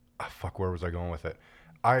 fuck, where was I going with it?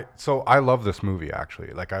 So I love this movie,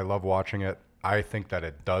 actually. Like, I love watching it. I think that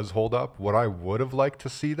it does hold up. What I would have liked to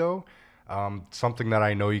see, though, something that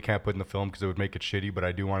I know you can't put in the film because it would make it shitty, but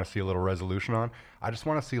I do want to see a little resolution on. I just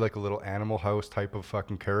want to see like a little Animal House type of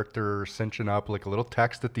fucking character cinching up, like a little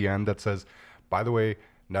text at the end that says, by the way,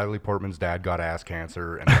 Natalie Portman's dad got ass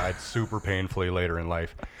cancer and died super painfully later in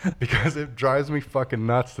life, because it drives me fucking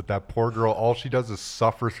nuts that poor girl, all she does is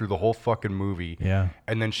suffer through the whole fucking movie. Yeah.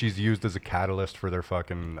 And then she's used as a catalyst for their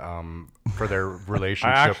fucking, for their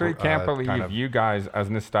relationship. I actually can't believe kind of- you guys, as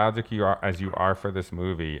nostalgic as you are for this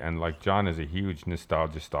movie, and like John is a huge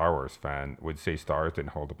nostalgia Star Wars fan, would say Star Wars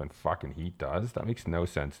didn't hold up and fucking Heat does. That makes no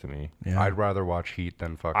sense to me. Yeah. I'd rather watch Heat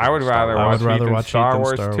than fucking I would Star rather Wars. watch Heat than watch Star Heat than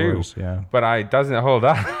Wars Star too. Wars, yeah. But it doesn't hold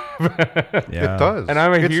up. Yeah. It does. And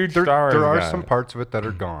I'm a huge there, Star Wars There are guy. some parts of it that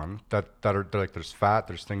are gone, that are like, there's fat,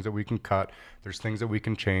 there's things that we can cut, there's things that we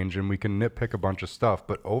can change, and we can nitpick a bunch of stuff.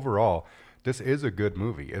 But overall, this is a good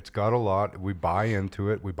movie. It's got a lot. We buy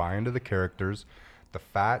into it. We buy into the characters. The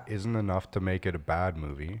fat isn't enough to make it a bad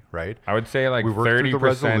movie, right? I would say like We worked through the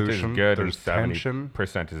 30% is resolution, good and there's tension.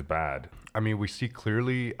 70% is bad. I mean, we see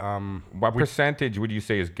clearly. What percentage would you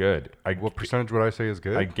say is good? What percentage would I say is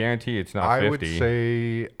good? I guarantee it's not I 50. would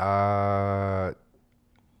say.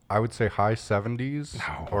 I would say high 70s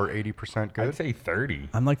or 80% good. I'd say 30.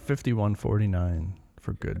 I'm like 51-49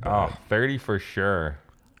 for good. Oh, 30 for sure.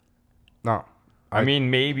 No. I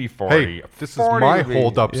mean, maybe 40. Hey, this is 40 my would be-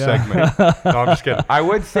 hold up segment. No, I'm just kidding. I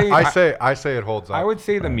would say I say it holds up. I would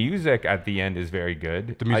say the music at the end is very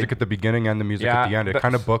good. the music at the beginning and the music Yeah, at the end. It that's-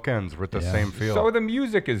 kind of bookends with the same feel. So the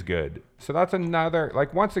music is good. So that's another,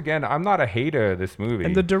 like, once again, I'm not a hater of this movie.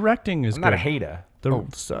 And the directing is I'm good. not a hater.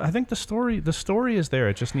 I think the story is there.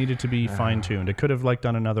 It just needed to be fine tuned. It could have like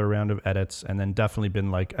done another round of edits and then definitely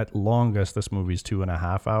been like, at longest, this movie's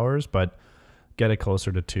 2.5 hours, but get it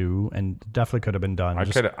closer to 2, and definitely could have been done. I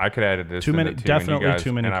could edit this. too many- into 2, definitely and you guys,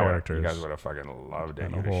 too many and characters. You guys would have fucking loved it.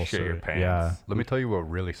 And You'd the whole have shit your story. pants. Yeah. Let me tell you what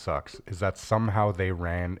really sucks is that somehow they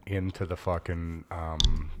ran into the fucking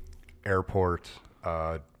airport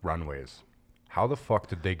runways. How the fuck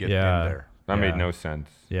did they get in there? That made Yeah. no sense.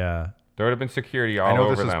 Yeah. There would have been security all I know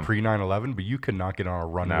over this is them. pre 9/11, but you could not get on a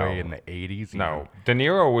runway No. in the 80s. No,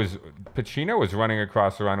 Pacino was running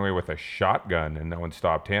across the runway with a shotgun, and no one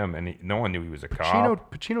stopped him, and no one knew he was a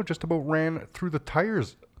cop. Pacino just about ran through the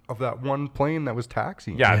tires of that one plane that was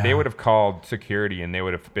taxiing. Yeah, they would have called security, and they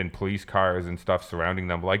would have been police cars and stuff surrounding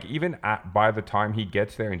them. Like, even by the time he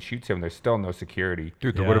gets there and shoots him, there's still no security.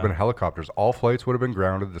 Dude, there would have been helicopters. All flights would have been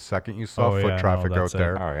grounded the second you saw foot traffic out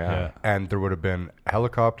there. Oh, yeah. And there would have been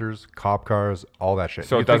helicopters, cop cars, all that shit.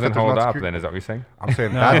 So You it think that doesn't there's hold not up, security? then, is that what you're saying? I'm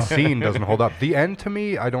saying that scene doesn't hold up. The end to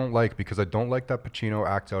me, I don't like, because I don't like that Pacino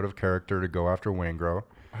acts out of character to go after Waingro.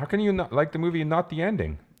 How can you not like the movie and not the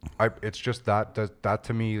ending? It's just that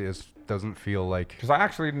to me doesn't feel like. Because I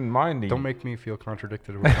actually didn't mind the... Don't make me feel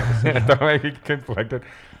contradicted. With my decision. Don't make me conflicted.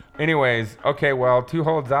 Anyways, okay, well, 2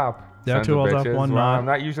 holds up. Yeah, Sons 2 of holds up, bitches. 1 Well, not. I'm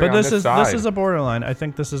not usually But on this this side. is a borderline. I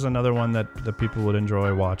think this is another one that people would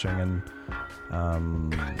enjoy watching,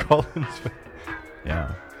 and Collins.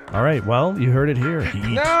 yeah. All right, well, you heard it here. Heat.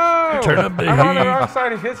 No! Turn up the I'm on the heat. wrong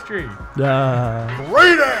side of history.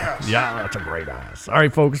 Great ass! Yeah, that's a great ass. All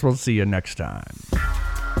right, folks, we'll see you next time.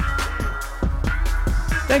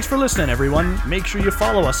 Thanks for listening, everyone. Make sure you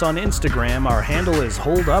follow us on Instagram. Our handle is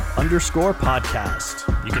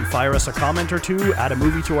holdup_podcast. You can fire us a comment or two, add a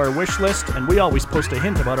movie to our wish list, and we always post a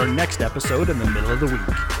hint about our next episode in the middle of the week.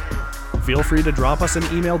 Feel free to drop us an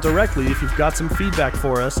email directly if you've got some feedback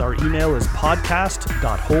for us. Our email is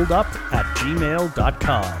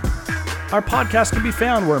podcast.holdup@gmail.com. Our podcast can be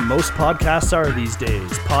found where most podcasts are these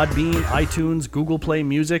days: Podbean, iTunes, Google Play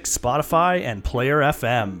Music, Spotify, and Player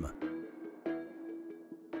FM.